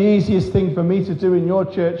know that the easiest thing for me to do in your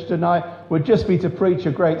church tonight would just be to preach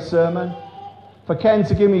a great sermon. For Ken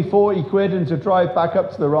to give me 40 quid and to drive back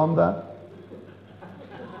up to the Rhondda.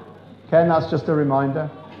 Ken, that's just a reminder.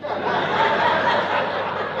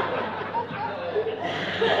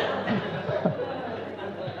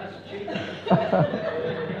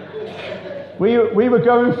 We were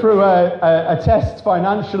going through a test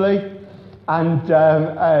financially, and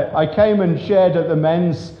I came and shared at the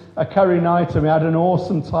men's curry night, and we had an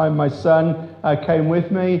awesome time. My son came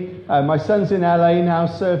with me. My son's in LA now,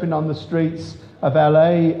 serving on the streets of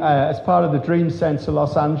LA as part of the Dream Center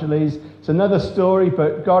Los Angeles. It's another story,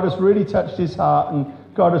 but God has really touched his heart, and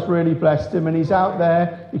God has really blessed him, and he's out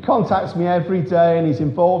there. He contacts me every day, and he's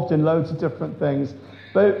involved in loads of different things.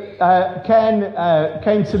 But Ken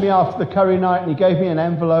came to me after the curry night and he gave me an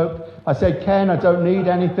envelope. I said, Ken, I don't need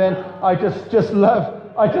anything. I just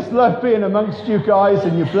love being amongst you guys,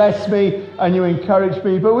 and you bless me and you encourage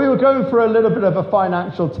me. But we were going for a little bit of a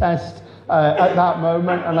financial test at that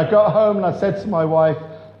moment. And I got home and I said to my wife,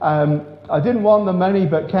 I didn't want the money,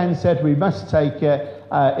 but Ken said we must take it.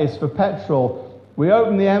 It's for petrol. We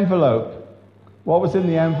opened the envelope. What was in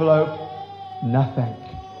the envelope? Nothing.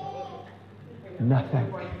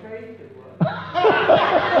 Nothing.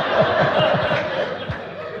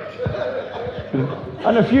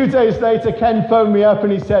 And a few days later, Ken phoned me up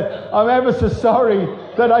and he said, I'm ever so sorry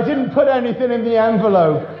that I didn't put anything in the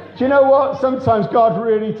envelope. Do you know what? Sometimes God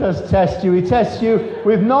really does test you. He tests you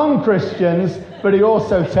with non-Christians, but he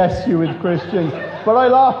also tests you with Christians. But I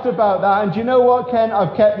laughed about that. And do you know what, Ken?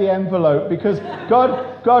 I've kept the envelope because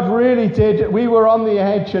God really did. We were on the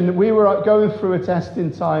edge and we were going through a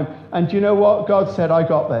testing time. And do you know what? God said, I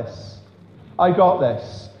got this. I got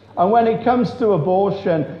this. And when it comes to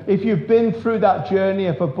abortion, if you've been through that journey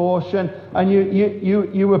of abortion and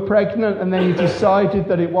you were pregnant and then you decided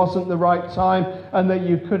that it wasn't the right time and that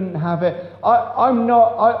you couldn't have it, I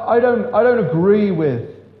don't agree with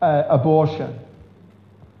abortion,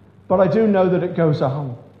 but I do know that it goes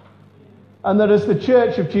on, and that as the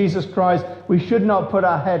Church of Jesus Christ, we should not put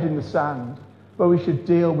our head in the sand, but we should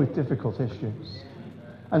deal with difficult issues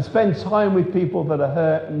and spend time with people that are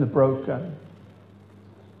hurt and are broken.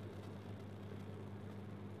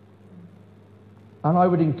 And I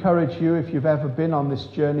would encourage you, if you've ever been on this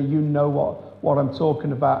journey, you know what I'm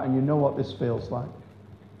talking about and you know what this feels like.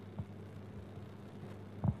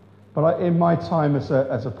 But in my time as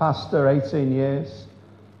a pastor, 18 years,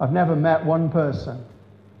 I've never met one person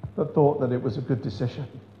that thought that it was a good decision.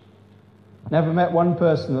 Never met one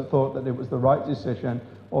person that thought that it was the right decision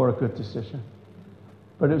or a good decision.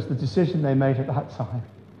 But it was the decision they made at that time.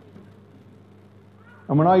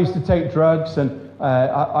 And when I used to take drugs, and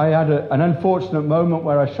I had an unfortunate moment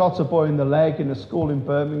where I shot a boy in the leg in a school in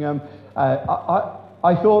Birmingham,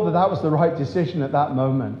 I thought that was the right decision at that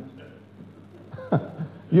moment.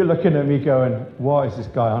 You're looking at me going, what is this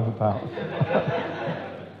guy on about?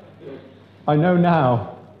 I know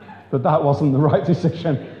now that wasn't the right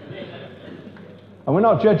decision. And we're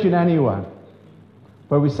not judging anyone.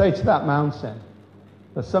 But we say to that mountain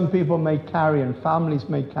that some people may carry and families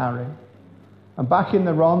may carry. And back in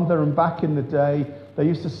the Rhondda and back in the day, they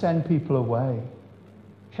used to send people away.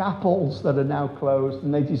 Chapels that are now closed,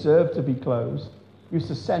 and they deserve to be closed, used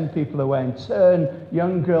to send people away and turn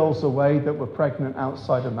young girls away that were pregnant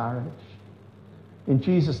outside of marriage. In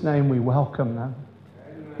Jesus' name, we welcome them.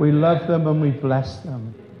 We love them and we bless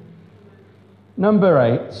them. Number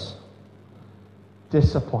 8,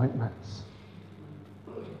 disappointments.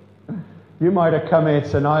 You might have come here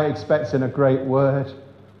tonight expecting a great word,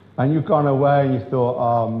 and you've gone away and you thought,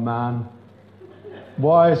 oh man,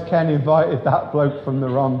 why has Ken invited that bloke from the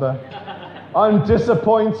Rhondda? I'm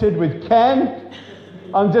disappointed with Ken.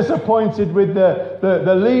 I'm disappointed with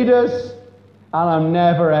the leaders, and I'm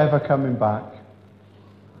never ever coming back.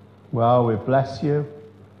 Well, we bless you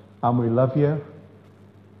and we love you,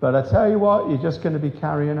 but I tell you what, you're just going to be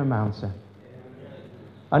carrying a mountain.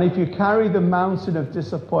 And if you carry the mountain of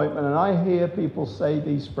disappointment, and I hear people say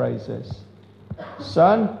these phrases,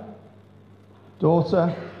 son,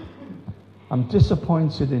 daughter, I'm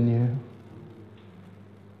disappointed in you.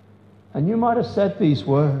 And you might have said these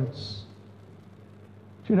words.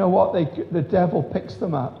 Do you know what? The devil picks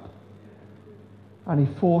them up and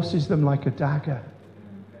he forces them like a dagger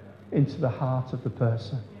into the heart of the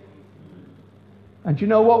person. And do you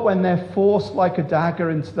know what? When they're forced like a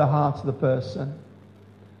dagger into the heart of the person,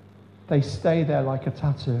 they stay there like a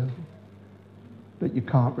tattoo that you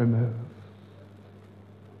can't remove.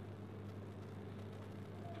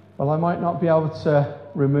 Well, I might not be able to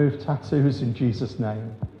remove tattoos in Jesus'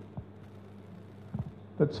 name,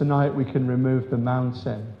 but tonight we can remove the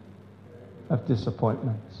mountain of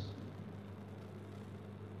disappointments.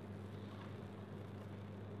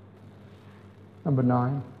 Number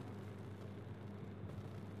 9,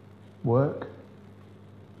 work.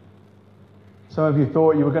 Some of you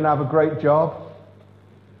thought you were going to have a great job.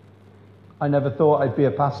 I never thought I'd be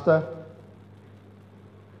a pastor.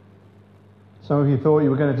 Some of you thought you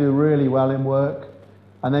were going to do really well in work.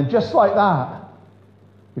 And then just like that,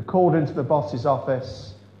 you're called into the boss's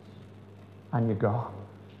office and you're gone.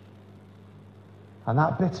 And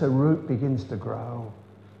that bitter root begins to grow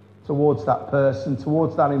towards that person,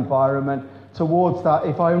 towards that environment, towards that,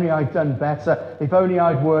 if only I'd done better, if only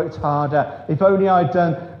I'd worked harder, if only I'd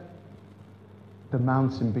done... The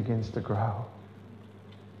mountain begins to grow.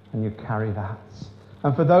 And you carry that.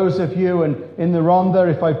 And for those of you, and in the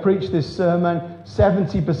Rhondda, if I preach this sermon,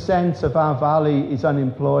 70% of our valley is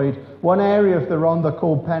unemployed. One area of the Rhondda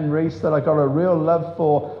called Penrhys that I got a real love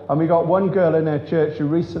for, and we got one girl in our church who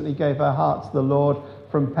recently gave her heart to the Lord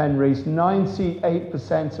from Penrhys.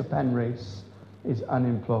 98% of Penrhys is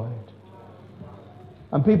unemployed.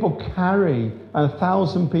 And people carry, and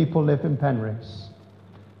 1,000 people live in Penrith.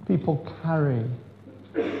 People carry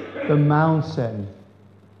the mountain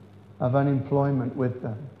of unemployment with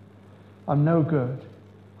them. I'm no good.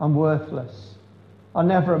 I'm worthless. I'll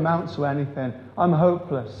never amount to anything. I'm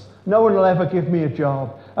hopeless. No one will ever give me a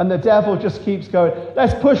job. And the devil just keeps going,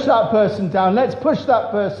 let's push that person down. Let's push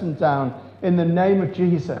that person down. In the name of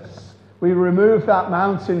Jesus, we remove that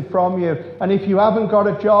mountain from you. And if you haven't got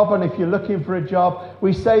a job, and if you're looking for a job,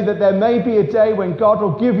 we say that there may be a day when God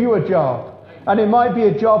will give you a job. And it might be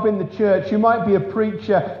a job in the church. You might be a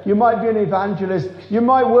preacher. You might be an evangelist. You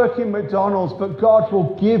might work in McDonald's, but God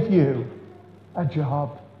will give you a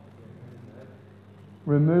job.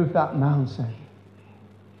 Remove that mountain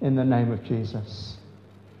in the name of Jesus.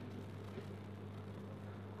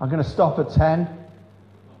 I'm going to stop at 10.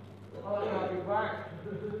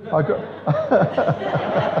 I got...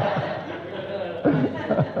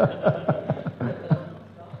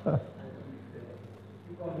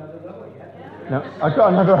 No, I've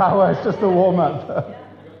got another hour. It's just a warm-up.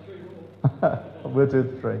 We'll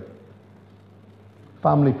do 3.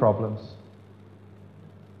 Family problems.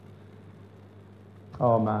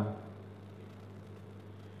 Oh, man.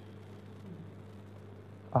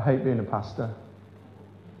 I hate being a pastor.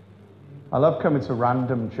 I love coming to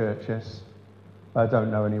random churches. I don't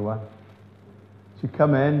know anyone. So you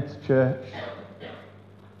come in to church.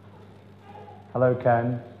 Hello,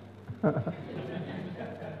 Ken.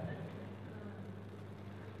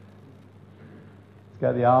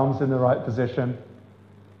 Get the arms in the right position.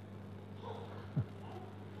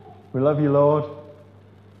 We love you, Lord.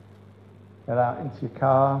 Get out into your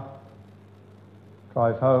car.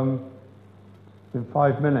 Drive home. In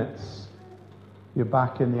 5 minutes, you're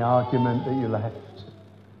back in the argument that you left.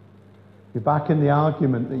 You're back in the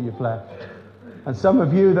argument that you've left. And some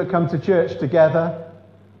of you that come to church together,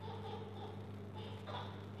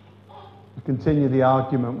 you continue the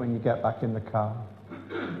argument when you get back in the car.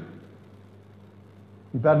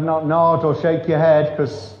 You better not nod or shake your head,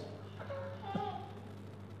 because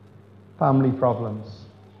family problems.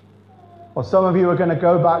 Or some of you are going to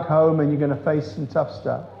go back home and you're going to face some tough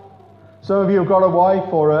stuff. Some of you have got a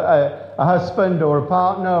wife or a husband or a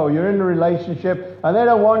partner, or you're in a relationship and they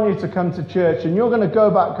don't want you to come to church, and you're going to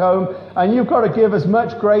go back home and you've got to give as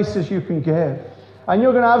much grace as you can give. And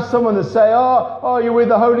you're going to have someone that say, oh, you're with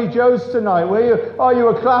the Holy Joes tonight, were you? Oh, you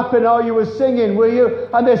were clapping, oh, you were singing, were you?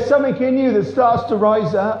 And there's something in you that starts to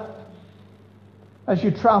rise up. As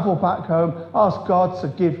you travel back home, ask God to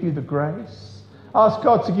give you the grace. Ask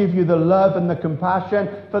God to give you the love and the compassion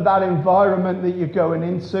for that environment that you're going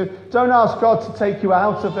into. Don't ask God to take you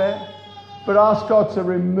out of it, but ask God to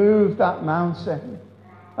remove that mountain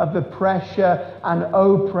of the pressure and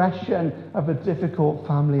oppression of a difficult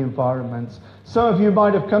family environment. Some of you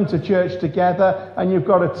might have come to church together and you've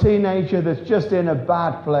got a teenager that's just in a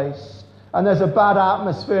bad place. And there's a bad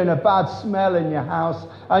atmosphere and a bad smell in your house.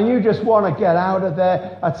 And you just want to get out of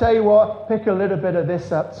there. I tell you what, pick a little bit of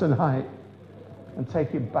this up tonight and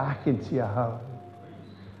take it back into your home.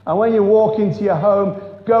 And when you walk into your home,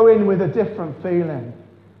 go in with a different feeling.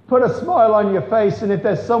 Put a smile on your face, and if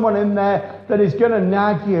there's someone in there that is going to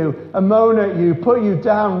nag you, and moan at you, put you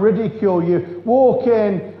down, ridicule you, walk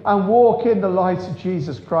in and walk in the light of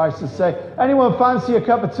Jesus Christ and say, anyone fancy a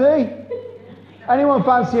cup of tea? Anyone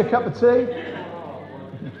fancy a cup of tea?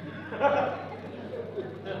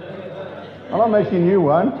 I'm not making you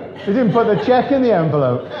one. You didn't put the check in the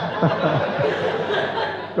envelope.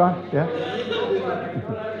 Go on, yeah.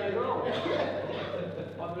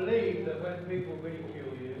 I believe that when people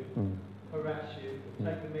ridicule you, harass you,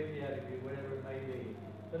 take the mickey out of you, whatever it may be,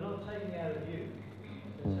 they're not taking it out of you,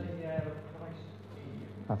 they're taking it out of Christ in you.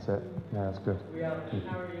 That's it. Yeah, that's good. We are the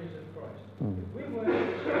carriers of Christ. If we weren't,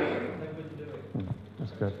 they wouldn't do it.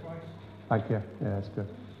 That's good. Christ. Thank you. Yeah, that's good.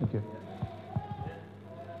 Thank you.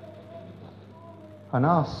 And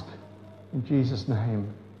ask in Jesus'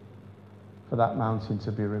 name for that mountain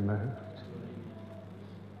to be removed.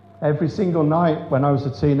 Every single night when I was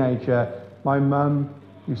a teenager, my mum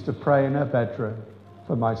used to pray in her bedroom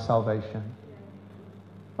for my salvation.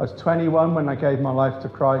 I was 21 when I gave my life to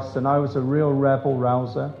Christ, and I was a real rebel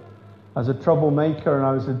rouser. I was a troublemaker, and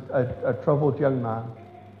I was a troubled young man.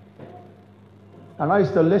 And I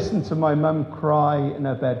used to listen to my mum cry in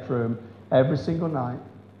her bedroom every single night.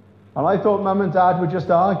 And I thought Mum and Dad were just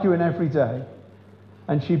arguing every day.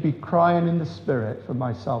 And she'd be crying in the spirit for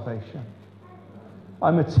my salvation.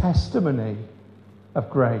 I'm a testimony of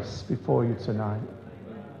grace before you tonight.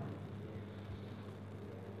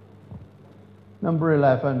 Number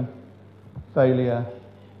 11, failure.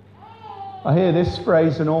 I hear this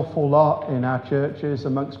phrase an awful lot in our churches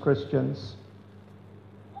amongst Christians.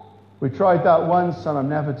 We tried that once and I'm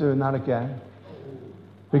never doing that again.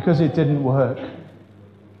 Because it didn't work.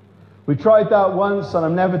 We tried that once and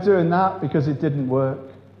I'm never doing that because it didn't work.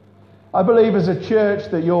 I believe as a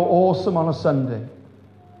church that you're awesome on a Sunday.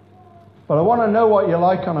 But I want to know what you're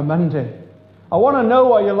like on a Monday. I want to know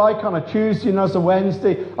what you're like on a Tuesday and as a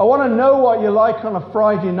Wednesday. I want to know what you're like on a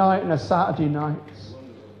Friday night and a Saturday night.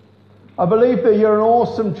 I believe that you're an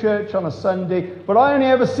awesome church on a Sunday, but I only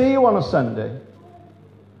ever see you on a Sunday.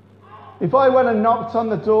 If I went and knocked on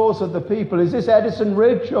the doors of the people, is this Edison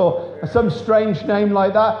Ridge or some strange name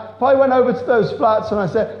like that? If I went over to those flats and I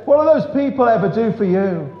said, what do those people ever do for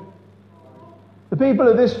you? The people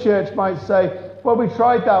of this church might say, well, we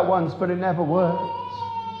tried that once, but it never worked.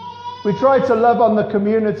 We tried to love on the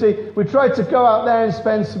community. We tried to go out there and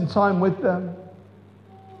spend some time with them.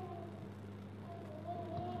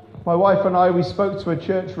 My wife and I, we spoke to a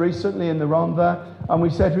church recently in the Rhondda, and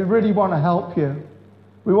we said, we really want to help you.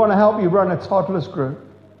 We want to help you run a toddlers group.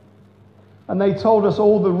 And they told us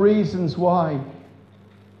all the reasons why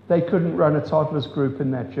they couldn't run a toddlers group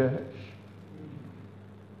in their church.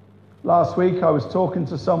 Last week I was talking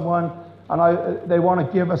to someone, and they want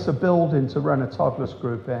to give us a building to run a toddlers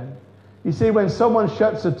group in. You see, when someone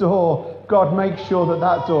shuts a door, God makes sure that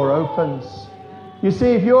that door opens. You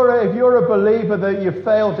see, if you're a believer that you've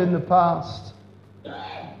failed in the past,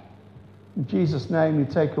 in Jesus' name, you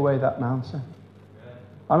take away that mountain.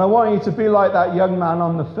 And I want you to be like that young man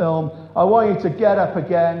on the film. I want you to get up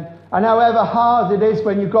again. And however hard it is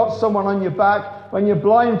when you've got someone on your back, when you're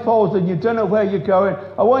blindfolded and you don't know where you're going,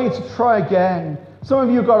 I want you to try again. Some of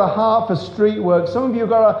you have got a heart for street work. Some of you have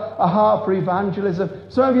got a heart for evangelism.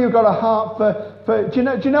 Some of you have got a heart for do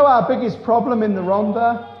you know our biggest problem in the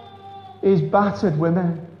Rhondda? Is battered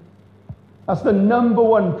women. That's the number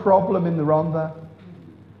one problem in the Rhondda.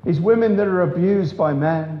 Is women that are abused by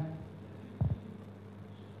men.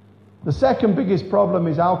 The second biggest problem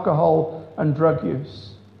is alcohol and drug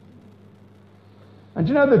use. And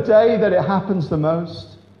do you know the day that it happens the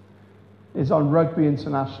most is on Rugby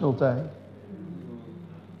International Day.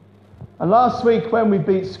 And last week when we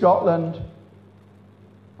beat Scotland,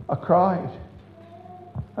 I cried.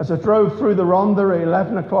 As I drove through the Rhondda at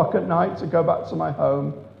 11 o'clock at night to go back to my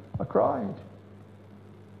home, I cried.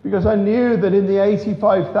 Because I knew that in the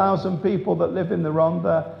 85,000 people that live in the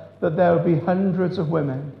Rhondda, that there would be hundreds of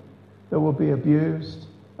women that will be abused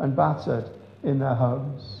and battered in their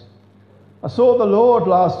homes. I saw the Lord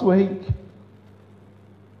last week,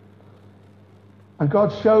 and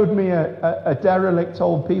God showed me a derelict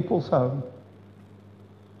old people's home.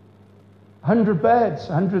 100 beds,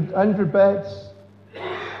 100 beds.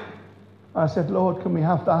 I said, Lord, can we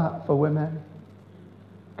have that for women?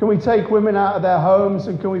 Can we take women out of their homes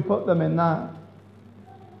and can we put them in that?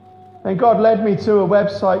 And God led me to a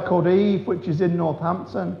website called Eve, which is in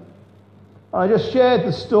Northampton. And I just shared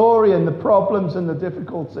the story and the problems and the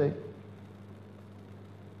difficulty.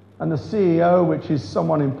 And the CEO, which is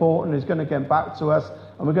someone important, is going to get back to us.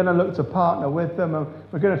 And we're going to look to partner with them. And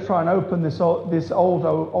we're going to try and open this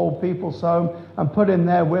old people's home and put in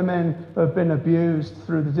there women who have been abused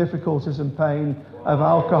through the difficulties and pain of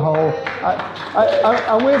alcohol.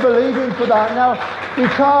 And we're believing for that. Now, we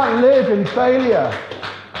can't live in failure.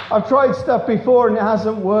 I've tried stuff before and it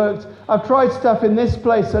hasn't worked. I've tried stuff in this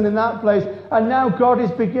place and in that place. And now God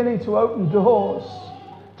is beginning to open doors.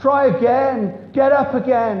 Try again. Get up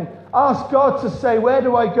again. Ask God to say, where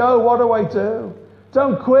do I go? What do I do?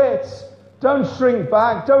 Don't quit. Don't shrink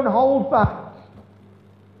back. Don't hold back.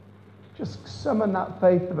 Just summon that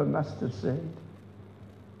faith of a mustard seed.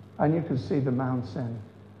 And you can see the mountain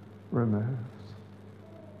removed.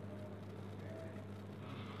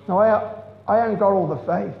 Now, I haven't got all the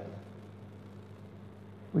faith.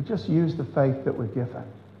 We just use the faith that we're given.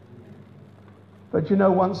 But you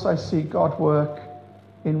know, once I see God work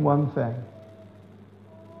in one thing,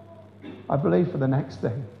 I believe for the next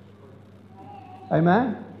thing.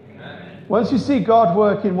 Amen? Amen? Once you see God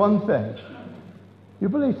work in one thing, you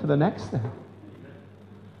believe for the next thing.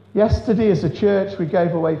 Yesterday as a church we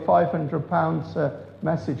gave away £500 to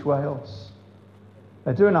Message Wales.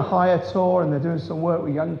 They're doing a hire tour and they're doing some work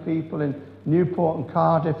with young people in Newport and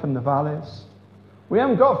Cardiff and the valleys. We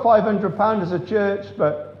haven't got £500 as a church,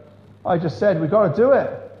 but I just said we've got to do it.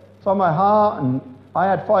 It's on my heart, and I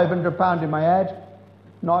had £500 in my head,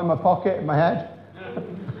 not in my pocket, in my head.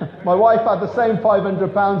 My wife had the same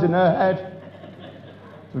 £500 in her head.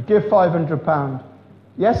 So we give £500.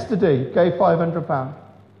 Yesterday, gave £500.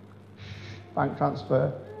 Bank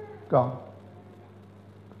transfer, gone.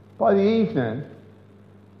 By the evening,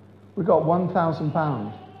 we got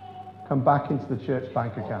 £1,000 come back into the church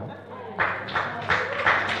bank account.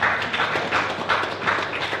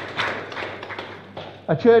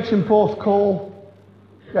 A church in Porthcawl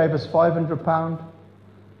gave us £500.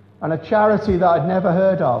 And a charity that I'd never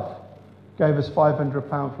heard of gave us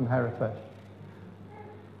 £500 from Hereford.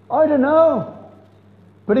 I don't know.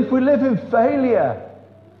 But if we live in failure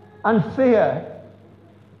and fear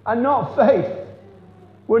and not faith,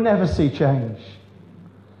 we'll never see change.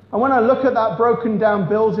 And when I look at that broken down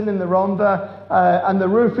building in the Rhondda, and the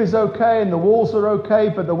roof is okay and the walls are okay,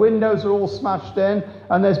 but the windows are all smashed in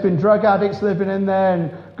and there's been drug addicts living in there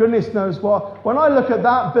and goodness knows what. When I look at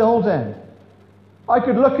that building, I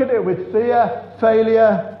could look at it with fear,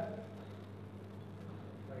 failure,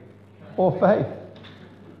 or faith.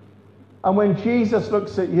 And when Jesus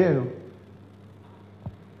looks at you,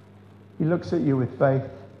 he looks at you with faith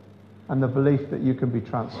and the belief that you can be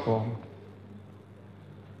transformed.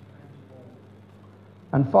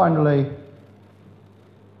 And finally,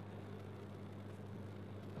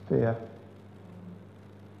 fear.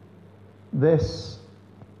 This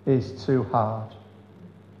is too hard.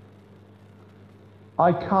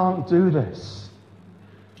 I can't do this.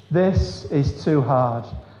 This is too hard.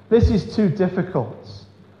 This is too difficult.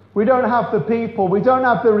 We don't have the people. We don't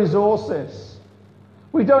have the resources.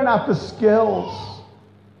 We don't have the skills.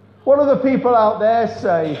 What do the people out there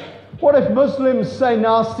say? What if Muslims say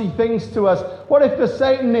nasty things to us? What if the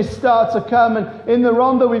Satanists start to come? And in the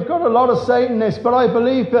Rhondda we've got a lot of Satanists, but I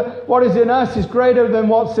believe that what is in us is greater than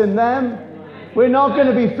what's in them. We're not going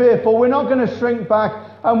to be fearful. We're not going to shrink back.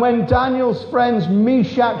 And when Daniel's friends,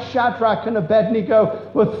 Meshach, Shadrach and Abednego,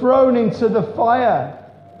 were thrown into the fire,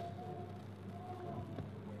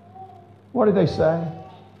 what did they say?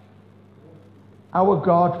 Our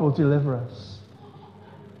God will deliver us.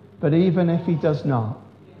 But even if he does not,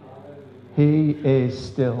 he is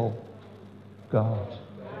still God.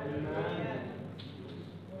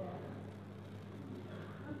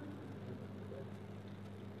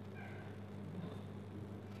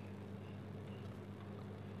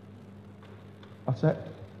 That's it.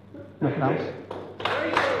 Nothing else.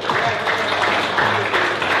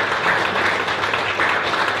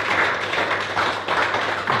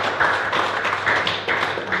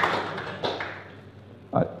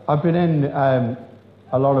 I've been in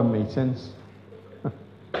a lot of meetings.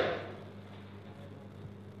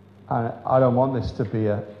 And I don't want this to be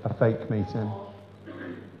a fake meeting.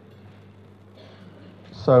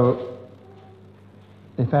 So,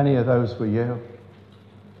 if any of those were you,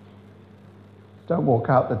 don't walk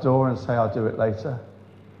out the door and say, I'll do it later.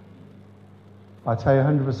 I tell you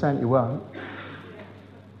 100% you won't.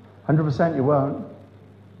 100% you won't.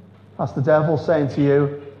 That's the devil saying to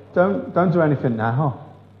you, don't do anything now.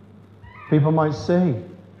 People might see.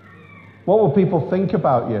 What will people think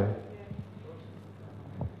about you?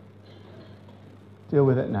 Deal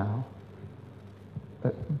with it now.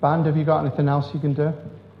 Band, have you got anything else you can do?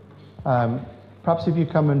 Perhaps if you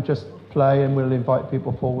come and just play and we'll invite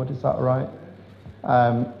people forward, is that all right?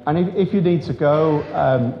 And if you need to go,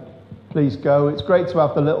 please go. It's great to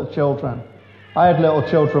have the little children. I had little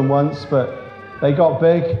children once, but they got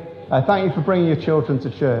big. Thank you for bringing your children to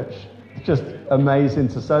church. It's just amazing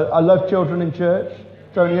to see. I love children in church,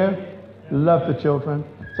 don't you? Love the children.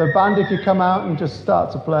 So band, if you come out and just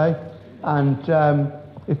start to play. And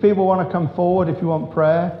if people want to come forward, if you want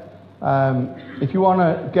prayer, if you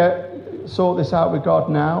want to sort this out with God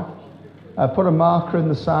now, put a marker in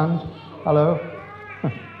the sand. Hello?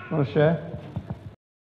 Want to share?